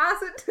supposed to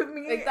pass it to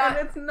me, like that,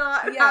 and it's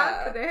not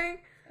happening.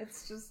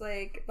 It's just,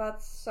 like,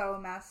 that's so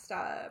messed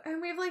up.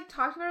 And we've, like,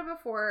 talked about it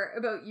before,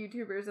 about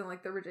YouTubers and,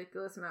 like, the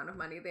ridiculous amount of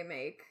money they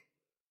make.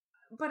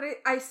 But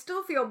I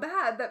still feel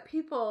bad that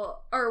people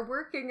are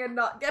working and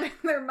not getting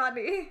their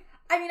money.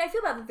 I mean, I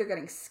feel bad that they're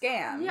getting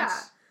scammed. Yeah.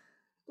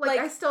 Like,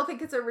 I still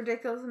think it's a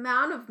ridiculous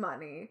amount of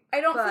money.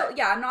 I don't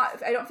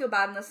feel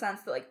bad in the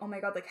sense that, like, oh my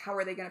god, like, how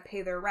are they going to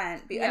pay their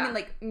rent? I mean,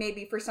 like,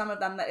 maybe for some of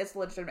them that is a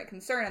legitimate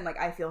concern, and, like,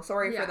 I feel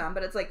sorry for them,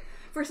 but it's, like,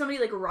 for somebody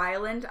like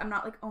Ryland, I'm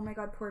not like, oh my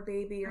god, poor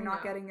baby, you're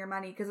not getting your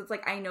money, because it's,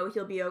 like, I know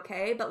he'll be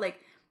okay, but,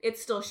 like,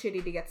 it's still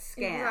shitty to get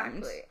scammed.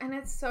 Exactly. And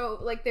it's so,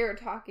 like, they were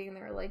talking, and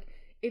they were like,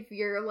 if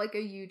you're, like, a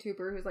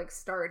YouTuber who's, like,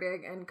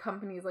 starting, and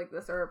companies like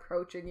this are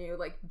approaching you,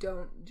 like,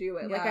 don't do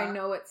it. Yeah. Like, I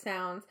know it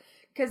sounds...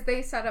 Because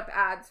they set up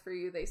ads for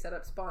you, they set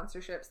up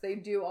sponsorships, they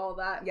do all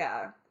that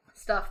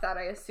stuff that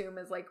I assume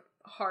is, like,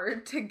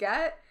 hard to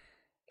get,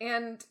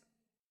 and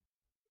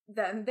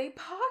then they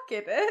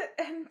pocket it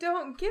and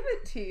don't give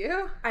it to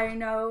you. I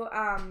know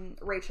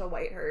Rachel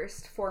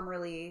Whitehurst,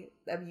 formerly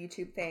of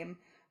YouTube fame,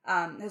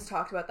 has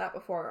talked about that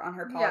before on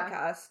her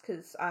podcast,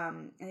 because I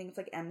think it's,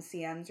 like,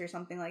 MCNs or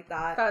something like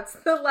that. That's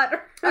the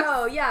letter.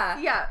 Oh, yeah.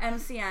 Yeah.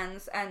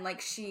 MCNs, and,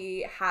 like,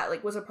 she had,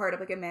 like, was a part of,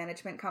 like, a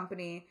management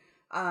company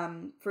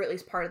for at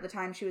least part of the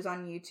time she was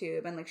on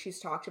YouTube, and, like, she's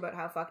talked about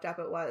how fucked up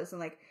it was, and,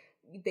 like,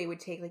 they would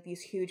take, like,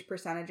 these huge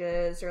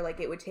percentages, or, like,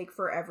 it would take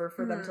forever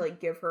for them to, like,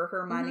 give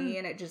her money,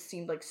 and it just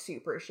seemed, like,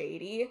 super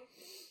shady.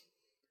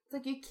 It's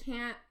like, you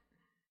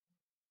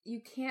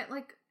can't,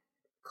 like,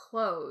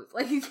 close.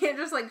 Like, you can't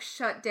just, like,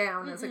 shut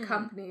down as a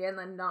company and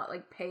then not,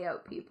 like, pay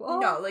out people.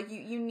 No, like,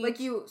 you need...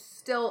 Like, you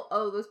still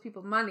owe those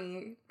people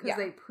money because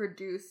they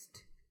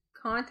produced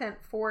content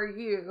for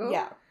you.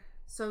 Yeah.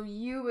 So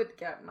you would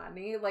get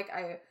money. Like,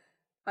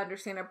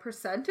 understand a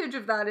percentage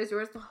of that is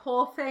yours. The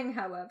whole thing,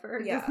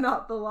 however, does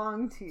not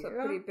belong to you. It's a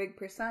pretty big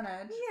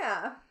percentage.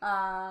 Yeah.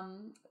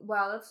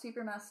 Wow, that's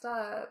super messed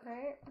up.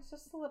 Right? It's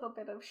just a little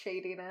bit of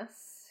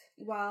shadiness.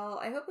 Well,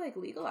 I hope like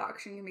legal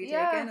action can be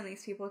taken and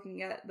these people can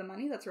get the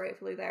money that's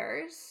rightfully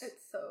theirs.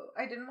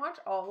 I didn't watch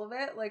all of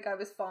it. Like, I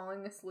was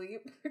falling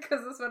asleep because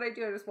that's what I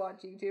do. I just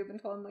watch YouTube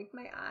until I'm like,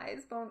 my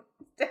eyes won't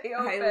stay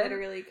open. I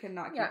literally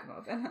cannot keep them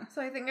open.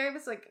 So I think I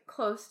was like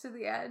close to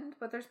the end,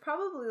 but there's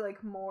probably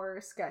like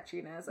more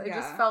sketchiness. I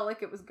just felt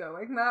like it was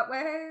going that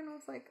way, and I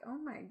was like, oh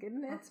my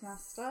goodness. That's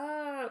messed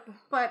up.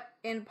 But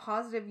in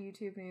positive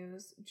YouTube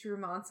news, Drew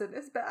Monson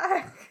is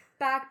back.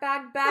 Back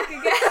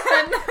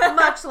again.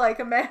 Much like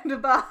Amanda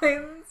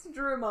Bynes,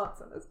 Drew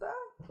Monson is back.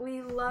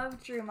 We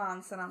love Drew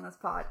Monson on this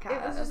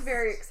podcast. It was just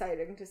very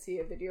exciting to see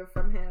a video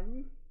from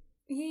him.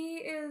 He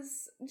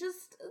is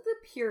just the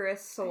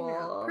purest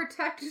soul.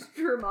 Protect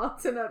Drew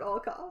Monson at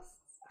all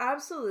costs.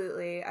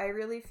 Absolutely. I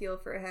really feel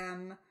for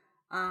him.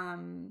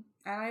 And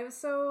I was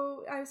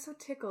so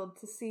tickled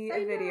to see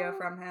a video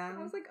from him.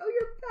 I was like, oh,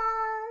 you're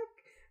back.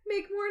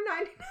 Make more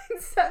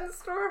 99-cent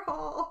store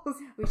hauls.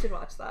 We should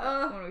watch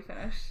that when we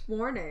finish.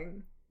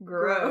 Warning.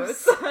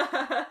 Gross.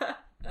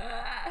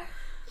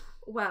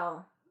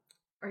 Well,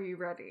 are you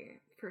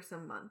ready for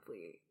some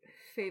monthly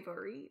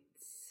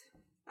favorites?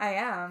 I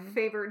am.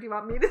 Do you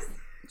want me to?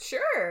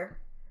 Sure.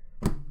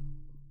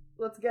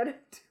 Let's get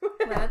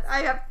into it. I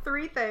have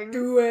 3 things.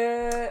 Do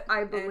it.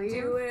 I believe. And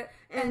do it.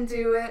 And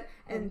do it.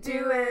 And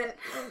do it.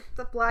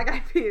 The Black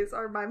Eyed Peas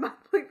are my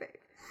monthly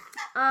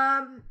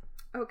fave.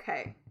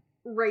 Okay.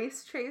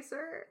 Race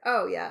Chaser.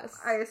 Oh, yes.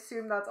 I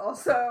assume that's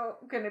also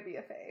going to be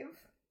a fave.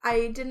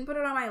 I didn't put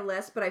it on my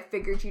list, but I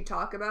figured you'd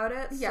talk about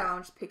it, so Yeah. I'll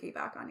just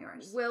piggyback on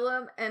yours.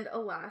 Willem and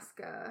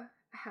Alaska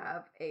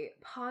have a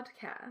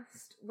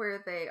podcast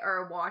where they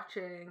are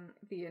watching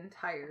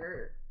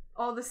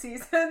all the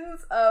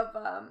seasons of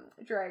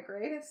Drag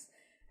Race,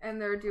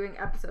 and they're doing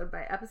episode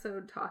by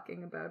episode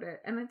talking about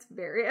it, and it's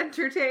very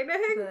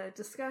entertaining. The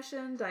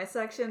discussion,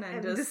 dissection,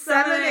 and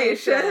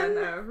dissemination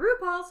of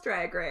RuPaul's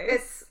Drag Race.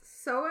 It's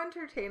so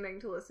entertaining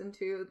to listen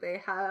to.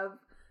 They have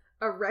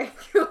a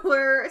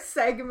regular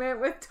segment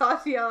with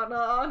Tatiana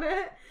on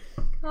it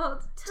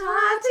called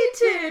Tati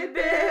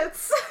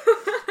Tidbits.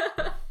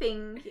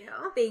 Thank you.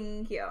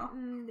 Thank you.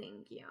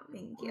 Thank you.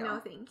 Thank you. No,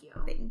 thank you.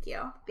 Thank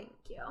you. Thank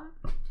you.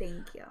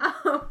 Thank you.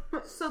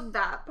 So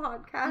that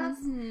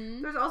podcast.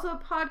 Mm-hmm. There's also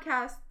a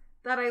podcast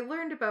that I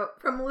learned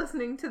about from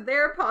listening to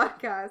their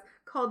podcast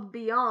called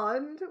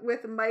Beyond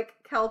with Mike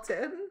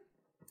Kelton,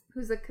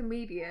 who's a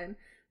comedian.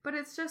 But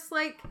it's just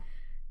like,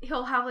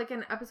 he'll have like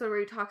an episode where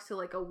he talks to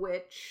like a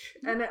witch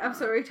and an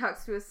episode where he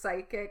talks to a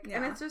psychic.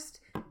 Yeah. And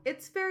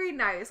it's very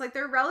nice. Like,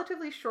 they're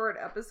relatively short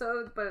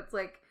episodes, but it's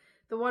like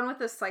the one with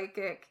the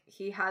psychic,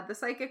 he had the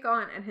psychic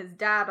on and his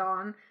dad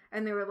on,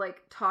 and they were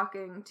like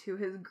talking to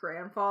his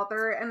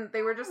grandfather, and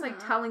they were just like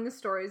telling the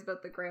stories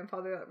about the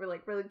grandfather that were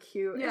like really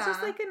cute. Yeah. It's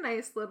just like a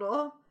nice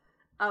little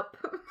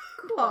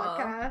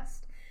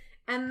podcast.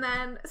 And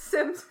then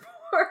Sims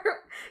 4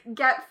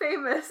 Get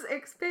Famous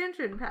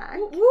expansion pack.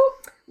 Whoop,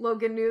 whoop.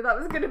 Logan knew that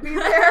was going to be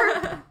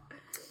there.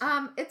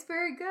 It's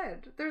very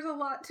good. There's a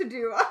lot to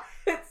do on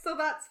it, so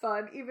that's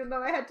fun, even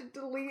though I had to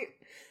delete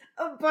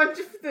a bunch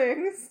of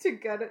things to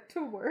get it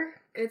to work.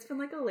 It's been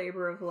like a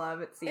labor of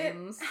love, it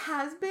seems. It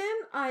has been.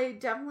 I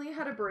definitely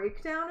had a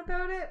breakdown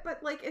about it,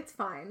 but like, it's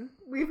fine.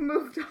 We've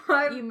moved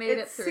on. You made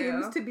it through.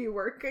 It seems to be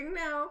working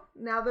now.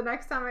 Now the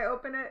next time I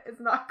open it, it's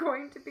not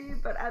going to be,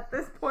 but at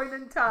this point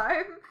in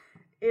time,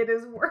 it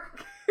is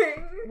working.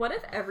 What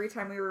if every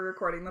time we were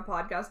recording the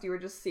podcast, you were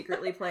just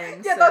secretly playing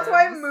Yeah, Sims? That's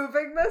why I'm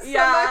moving this so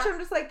much. I'm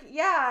just like,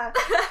 yeah.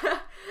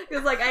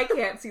 Because like, I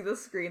can't see the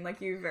screen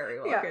like you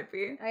very well could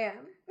be. I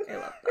am. I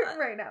love that.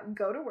 Right now,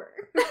 go to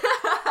work.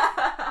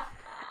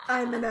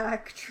 I'm an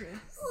actress.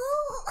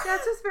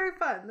 That's just very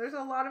fun. There's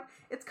a lot of...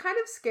 It's kind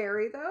of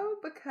scary, though,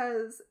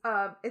 because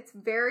it's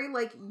very,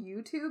 like,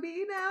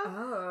 YouTube-y now.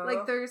 Oh.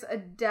 Like, there's a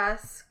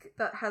desk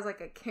that has,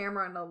 like, a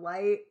camera and a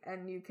light,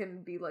 and you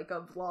can be, like,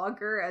 a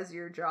vlogger as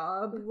your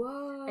job.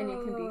 Whoa. And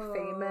you can be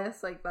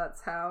famous. Like,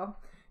 that's how...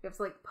 You have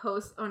to, like,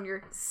 post on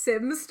your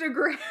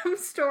Simstagram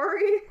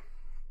story.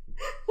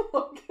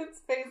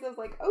 Logan's face is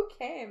like,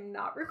 okay, I'm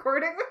not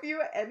recording with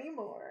you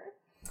anymore.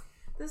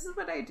 This is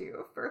what I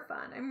do for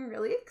fun. I'm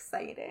really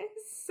excited.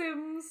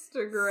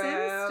 Simstagram.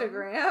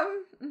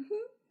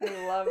 Mm-hmm.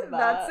 I love that.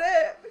 That's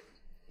it.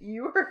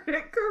 You heard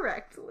it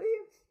correctly.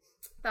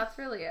 That's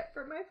really it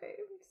for my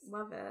faves.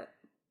 Love it.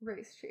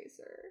 Race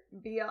Chaser,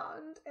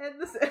 Beyond, and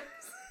The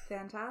Sims.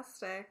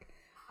 Fantastic.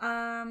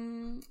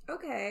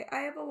 Okay, I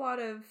have a lot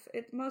of,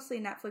 it's mostly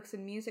Netflix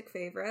and music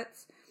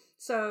favorites.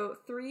 So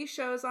 3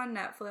 shows on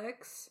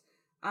Netflix.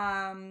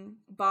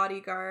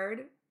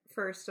 Bodyguard,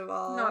 first of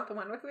all. Not the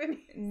one with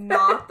Whitney Houston.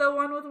 Not the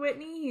one with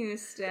Whitney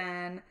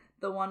Houston.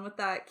 The one with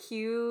that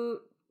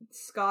cute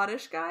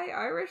Scottish guy,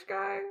 Irish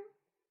guy.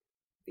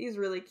 He's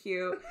really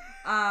cute.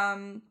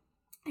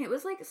 It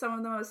was like some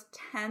of the most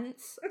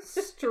tense,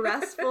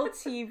 stressful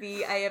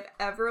TV I have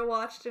ever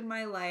watched in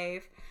my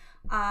life.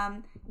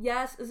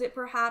 Yes, is it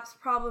perhaps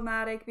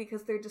problematic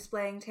because they're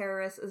displaying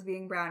terrorists as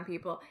being brown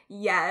people?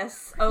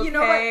 Yes. Okay. You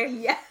know what?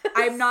 Yes.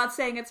 I'm not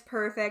saying it's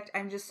perfect.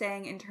 I'm just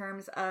saying in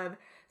terms of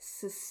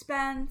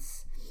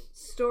suspense,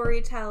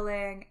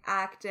 storytelling,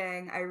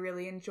 acting, I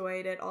really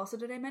enjoyed it. Also,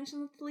 did I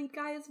mention that the lead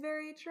guy is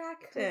very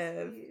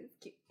attractive?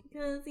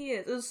 Because he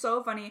is. It was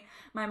so funny.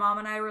 My mom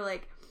and I were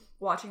like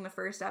watching the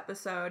first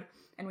episode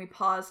and we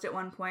paused at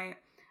one point.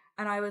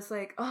 And I was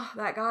like, oh,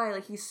 that guy,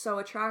 like, he's so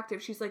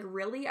attractive. She's like,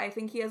 really? I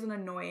think he has an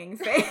annoying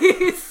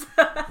face.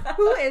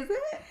 Who is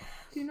it?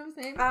 Do you know his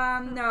name?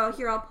 No,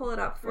 here, I'll pull it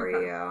up for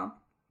you.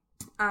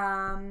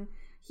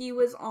 He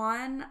was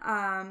on,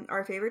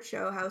 our favorite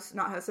show, House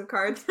of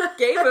Cards,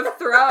 Game of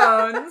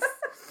Thrones.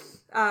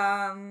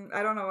 I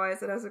don't know why I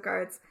said House of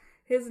Cards.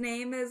 His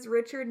name is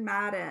Richard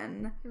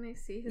Madden. Can I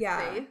see his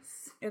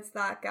face? It's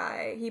that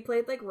guy. He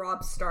played like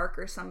Robb Stark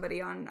or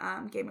somebody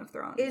on Game of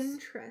Thrones.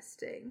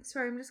 Interesting.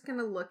 Sorry, I'm just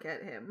gonna look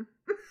at him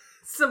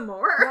some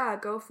more. Yeah,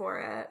 go for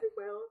it. I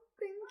will.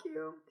 Thank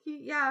you.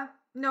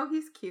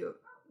 He's cute.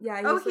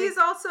 Yeah. He's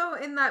also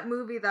in that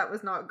movie that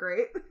was not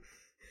great.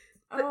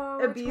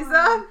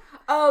 Ibiza?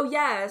 Oh,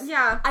 yes.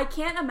 Yeah. I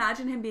can't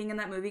imagine him being in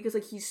that movie because,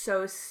 like, he's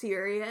so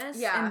serious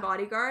in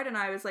Bodyguard, and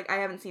I was like, I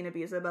haven't seen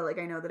Ibiza, but, like,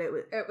 I know that it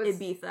was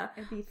Ibiza.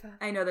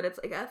 I know that it's,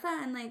 like, a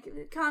fun,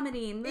 like,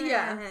 comedy.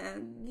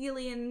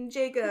 Gillian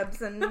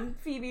Jacobs and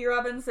Phoebe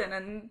Robinson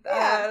and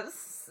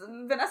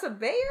Vanessa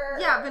Bayer?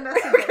 Yeah,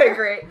 Vanessa Bayer. Okay,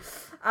 great.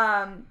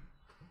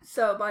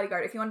 So,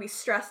 Bodyguard, if you want to be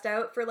stressed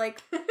out for,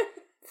 like,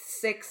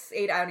 6,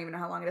 8, I don't even know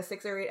how long it is,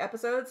 6 or 8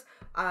 episodes,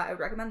 I would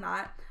recommend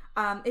that.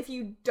 If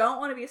you don't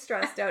want to be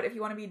stressed out, if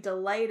you want to be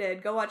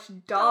delighted, go watch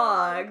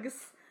Dogs.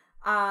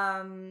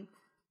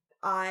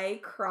 I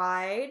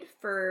cried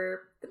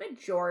for the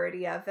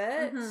majority of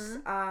it.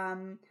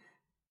 Mm-hmm.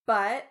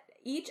 But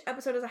each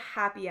episode is a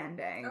happy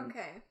ending.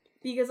 Okay.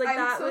 Because like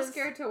I'm so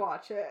scared to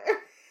watch it.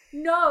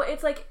 No,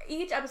 it's like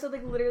each episode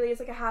like literally is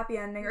like a happy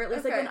ending, or at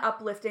least like an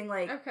uplifting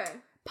like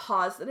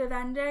positive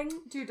ending.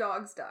 Do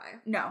dogs die?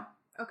 No.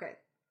 Okay.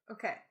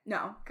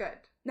 No. Good.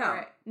 No.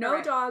 Right.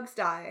 No dogs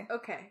die.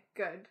 Okay,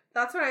 good.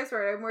 That's what I was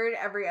worried. I'm worried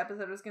every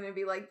episode was going to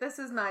be like, this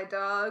is my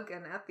dog,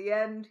 and at the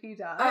end, he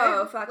died.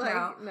 Oh, fuck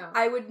no.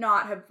 I would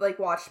not have, like,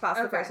 watched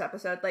past the first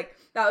episode. Like,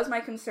 that was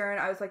my concern.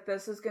 I was like,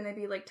 this is going to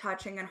be, like,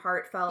 touching and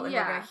heartfelt, and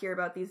we're going to hear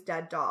about these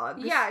dead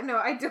dogs. Yeah, no,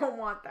 I don't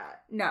want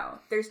that. No,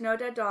 there's no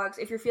dead dogs.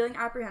 If you're feeling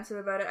apprehensive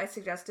about it, I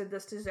suggested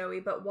this to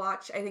Zoe, but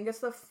watch, I think it's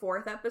the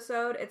 4th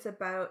episode. It's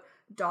about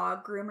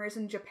dog groomers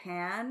in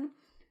Japan.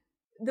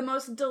 The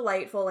most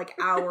delightful, like,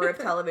 hour of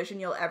television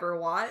you'll ever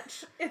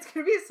watch. It's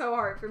gonna be so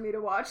hard for me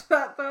to watch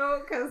that,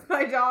 though, because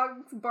my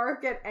dogs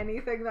bark at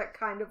anything that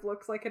kind of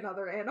looks like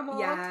another animal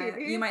on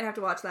TV. You might have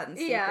to watch that in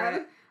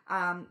secret.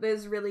 But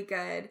it's really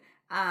good.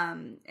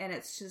 And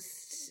it's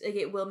just, like,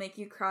 it will make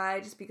you cry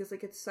just because,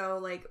 like, it's so,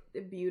 like,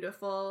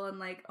 beautiful and,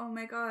 like, oh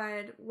my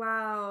god,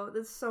 wow,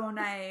 that's so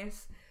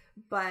nice.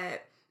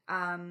 But,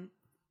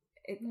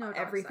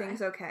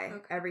 everything's okay.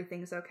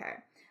 Everything's okay.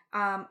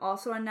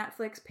 Also on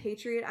Netflix,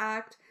 Patriot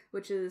Act,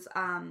 which is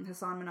Hassan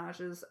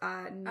Minaj's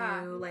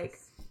new like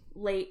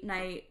late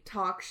night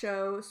talk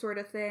show sort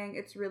of thing.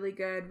 It's really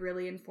good,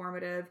 really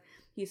informative.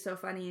 He's so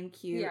funny and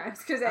cute. Yeah,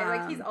 because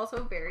like he's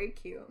also very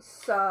cute.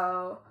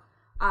 So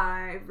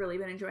I've really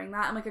been enjoying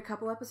that. I'm like a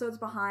couple episodes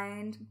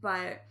behind,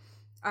 but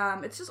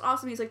it's just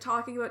awesome. He's like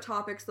talking about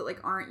topics that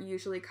like aren't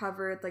usually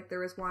covered. Like there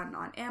was one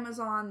on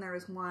Amazon, there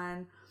was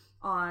one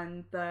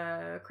on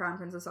the Crown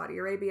Prince of Saudi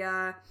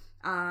Arabia.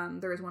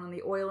 There was one on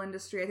the oil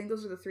industry. I think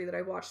those are the 3 that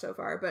I've watched so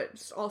far, but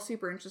just all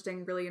super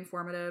interesting, really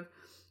informative.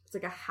 It's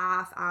like a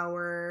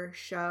half-hour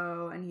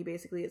show, and he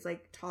basically is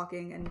like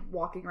talking and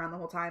walking around the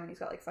whole time, and he's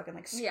got like fucking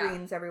like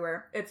screens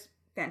everywhere. It's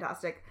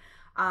fantastic.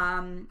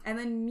 And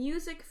then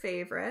music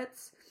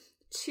favorites,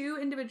 2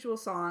 individual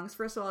songs.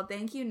 First of all,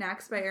 Thank You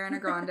Next by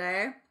Ariana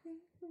Grande.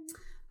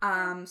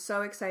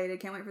 So excited.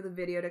 Can't wait for the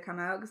video to come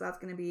out because that's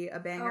going to be a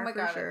banger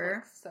for sure. It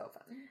looks so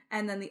fun.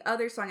 And then the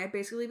other song, I've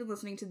basically been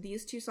listening to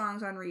these 2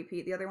 songs on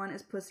repeat. The other one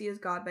is Pussy Is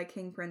God by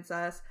King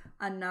Princess,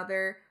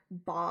 another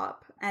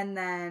bop. And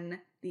then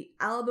the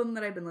album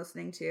that I've been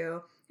listening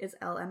to is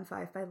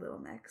LM5 by Little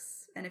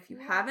Mix. And if you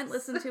haven't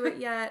listened to it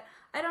yet,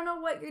 I don't know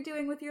what you're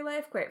doing with your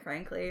life, quite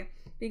frankly.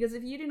 Because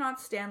if you do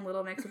not stand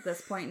Little Mix at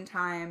this point in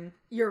time,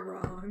 you're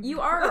wrong.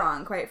 You are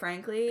wrong, quite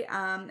frankly.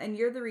 And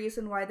you're the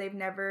reason why they've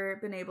never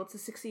been able to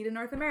succeed in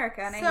North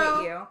America, and I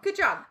hate you. Good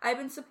job. I've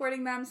been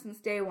supporting them since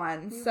day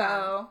one,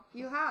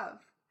 You have.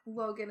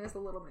 Logan is a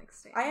Little Mix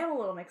stan. I am a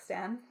Little Mix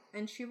stan.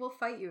 And she will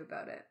fight you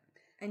about it.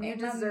 And you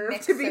deserve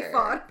to be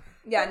fought.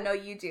 Yeah, no,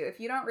 you do. If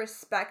you don't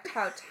respect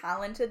how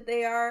talented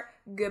they are,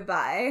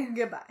 goodbye.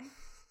 Goodbye.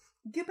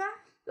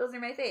 Those are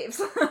my faves.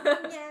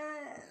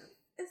 Yes.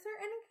 Is there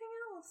anything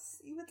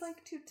else you would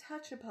like to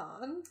touch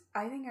upon?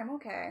 I think I'm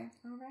okay.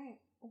 All right.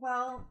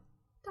 Well,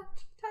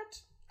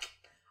 touch.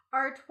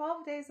 Our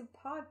 12 days of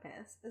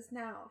Podmas is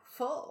now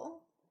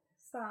full.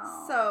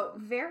 So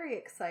very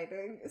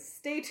exciting.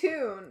 Stay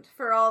tuned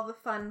for all the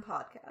fun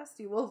podcasts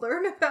you will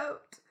learn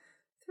about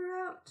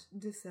throughout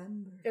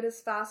December. It is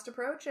fast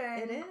approaching.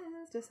 It is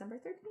December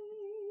 13th.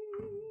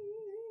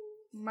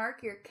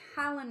 Mark your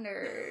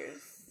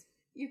calendars.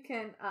 You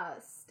can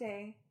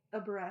stay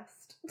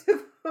abreast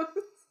to those.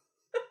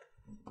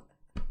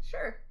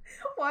 Sure.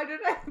 Why did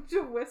I have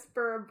to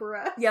whisper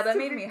abreast? Yeah, that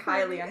made me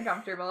highly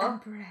uncomfortable.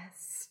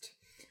 Abreast.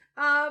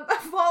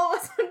 Follow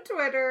us on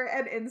Twitter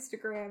and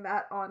Instagram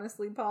at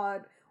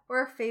honestlypod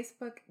or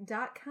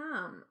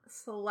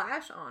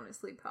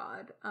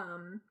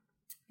facebook.com/honestlypod.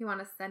 You want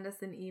to send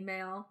us an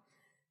email,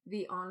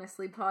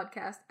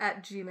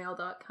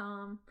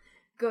 thehonestlypodcast@gmail.com.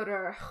 Go to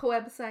our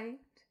website,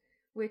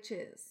 which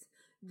is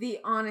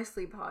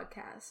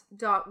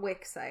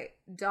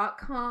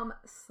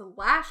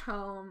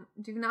thehonestlypodcast.wixsite.com/home.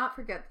 Do not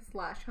forget the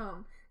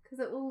 /home because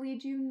it will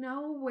lead you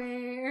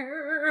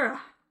nowhere.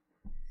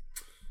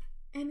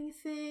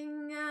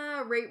 Anything,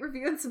 rate,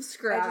 review, and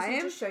subscribe. I just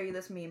need to show you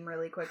this meme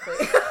really quickly.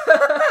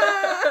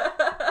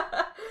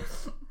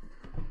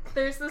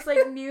 There's this,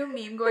 like, new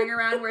meme going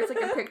around where it's,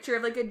 like, a picture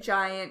of, like, a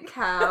giant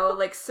cow,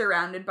 like,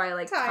 surrounded by,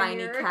 like,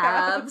 tiny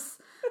calves.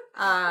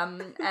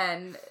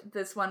 And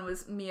this one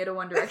was me at a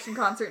One Direction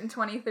concert in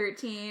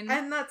 2013.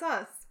 And that's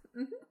us.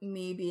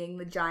 Me being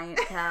the giant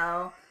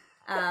cow.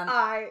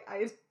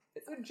 It's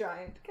a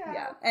giant cow.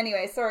 Yeah.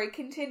 Anyway, sorry,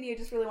 continue.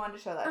 Just really wanted to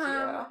show that to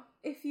you.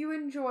 If you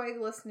enjoy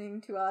listening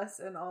to us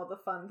and all the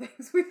fun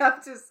things we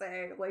have to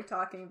say, like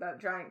talking about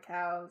giant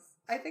cows,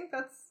 I think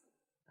that's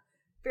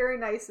very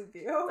nice of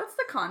you. That's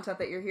the content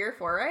that you're here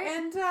for, right?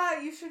 And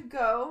you should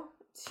go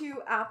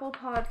to Apple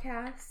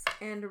Podcasts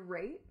and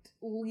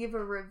leave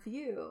a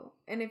review.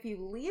 And if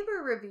you leave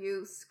a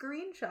review,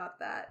 screenshot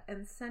that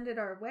and send it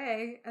our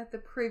way at the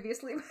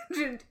previously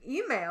mentioned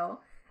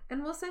email,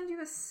 and we'll send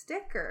you a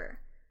sticker.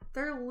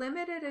 They're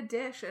limited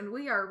edition.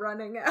 We are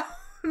running out.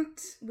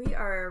 We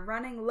are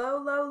running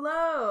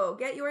low.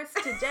 Get yours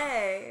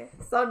today.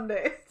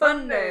 Sunday.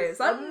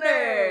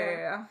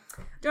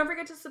 Don't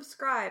forget to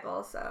subscribe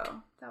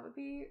also. That would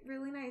be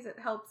really nice. It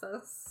helps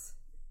us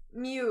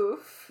move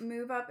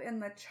up in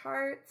the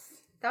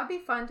charts. That would be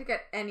fun to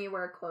get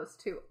anywhere close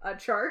to a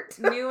chart.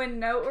 New and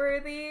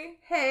noteworthy.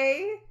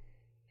 Hey.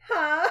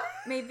 Huh?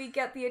 Maybe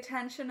get the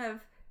attention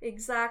of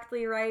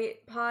Exactly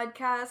Right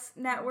Podcast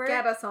Network.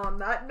 Get us on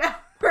that network.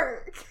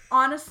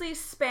 Honestly,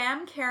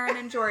 spam Karen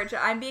and Georgia.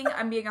 I'm being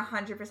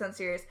 100%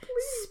 serious.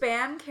 Please.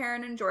 Spam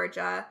Karen and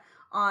Georgia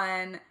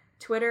on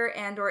Twitter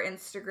and or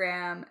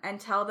Instagram and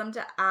tell them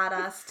to add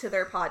us to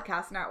their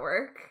podcast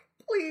network.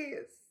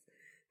 Please.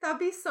 That'd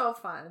be so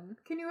fun.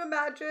 Can you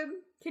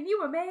imagine? Can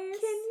you imagine?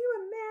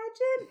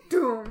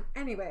 Doom.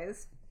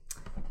 Anyways.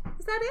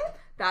 Is that it?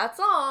 That's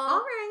all.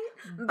 All right.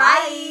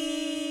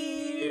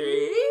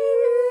 Bye.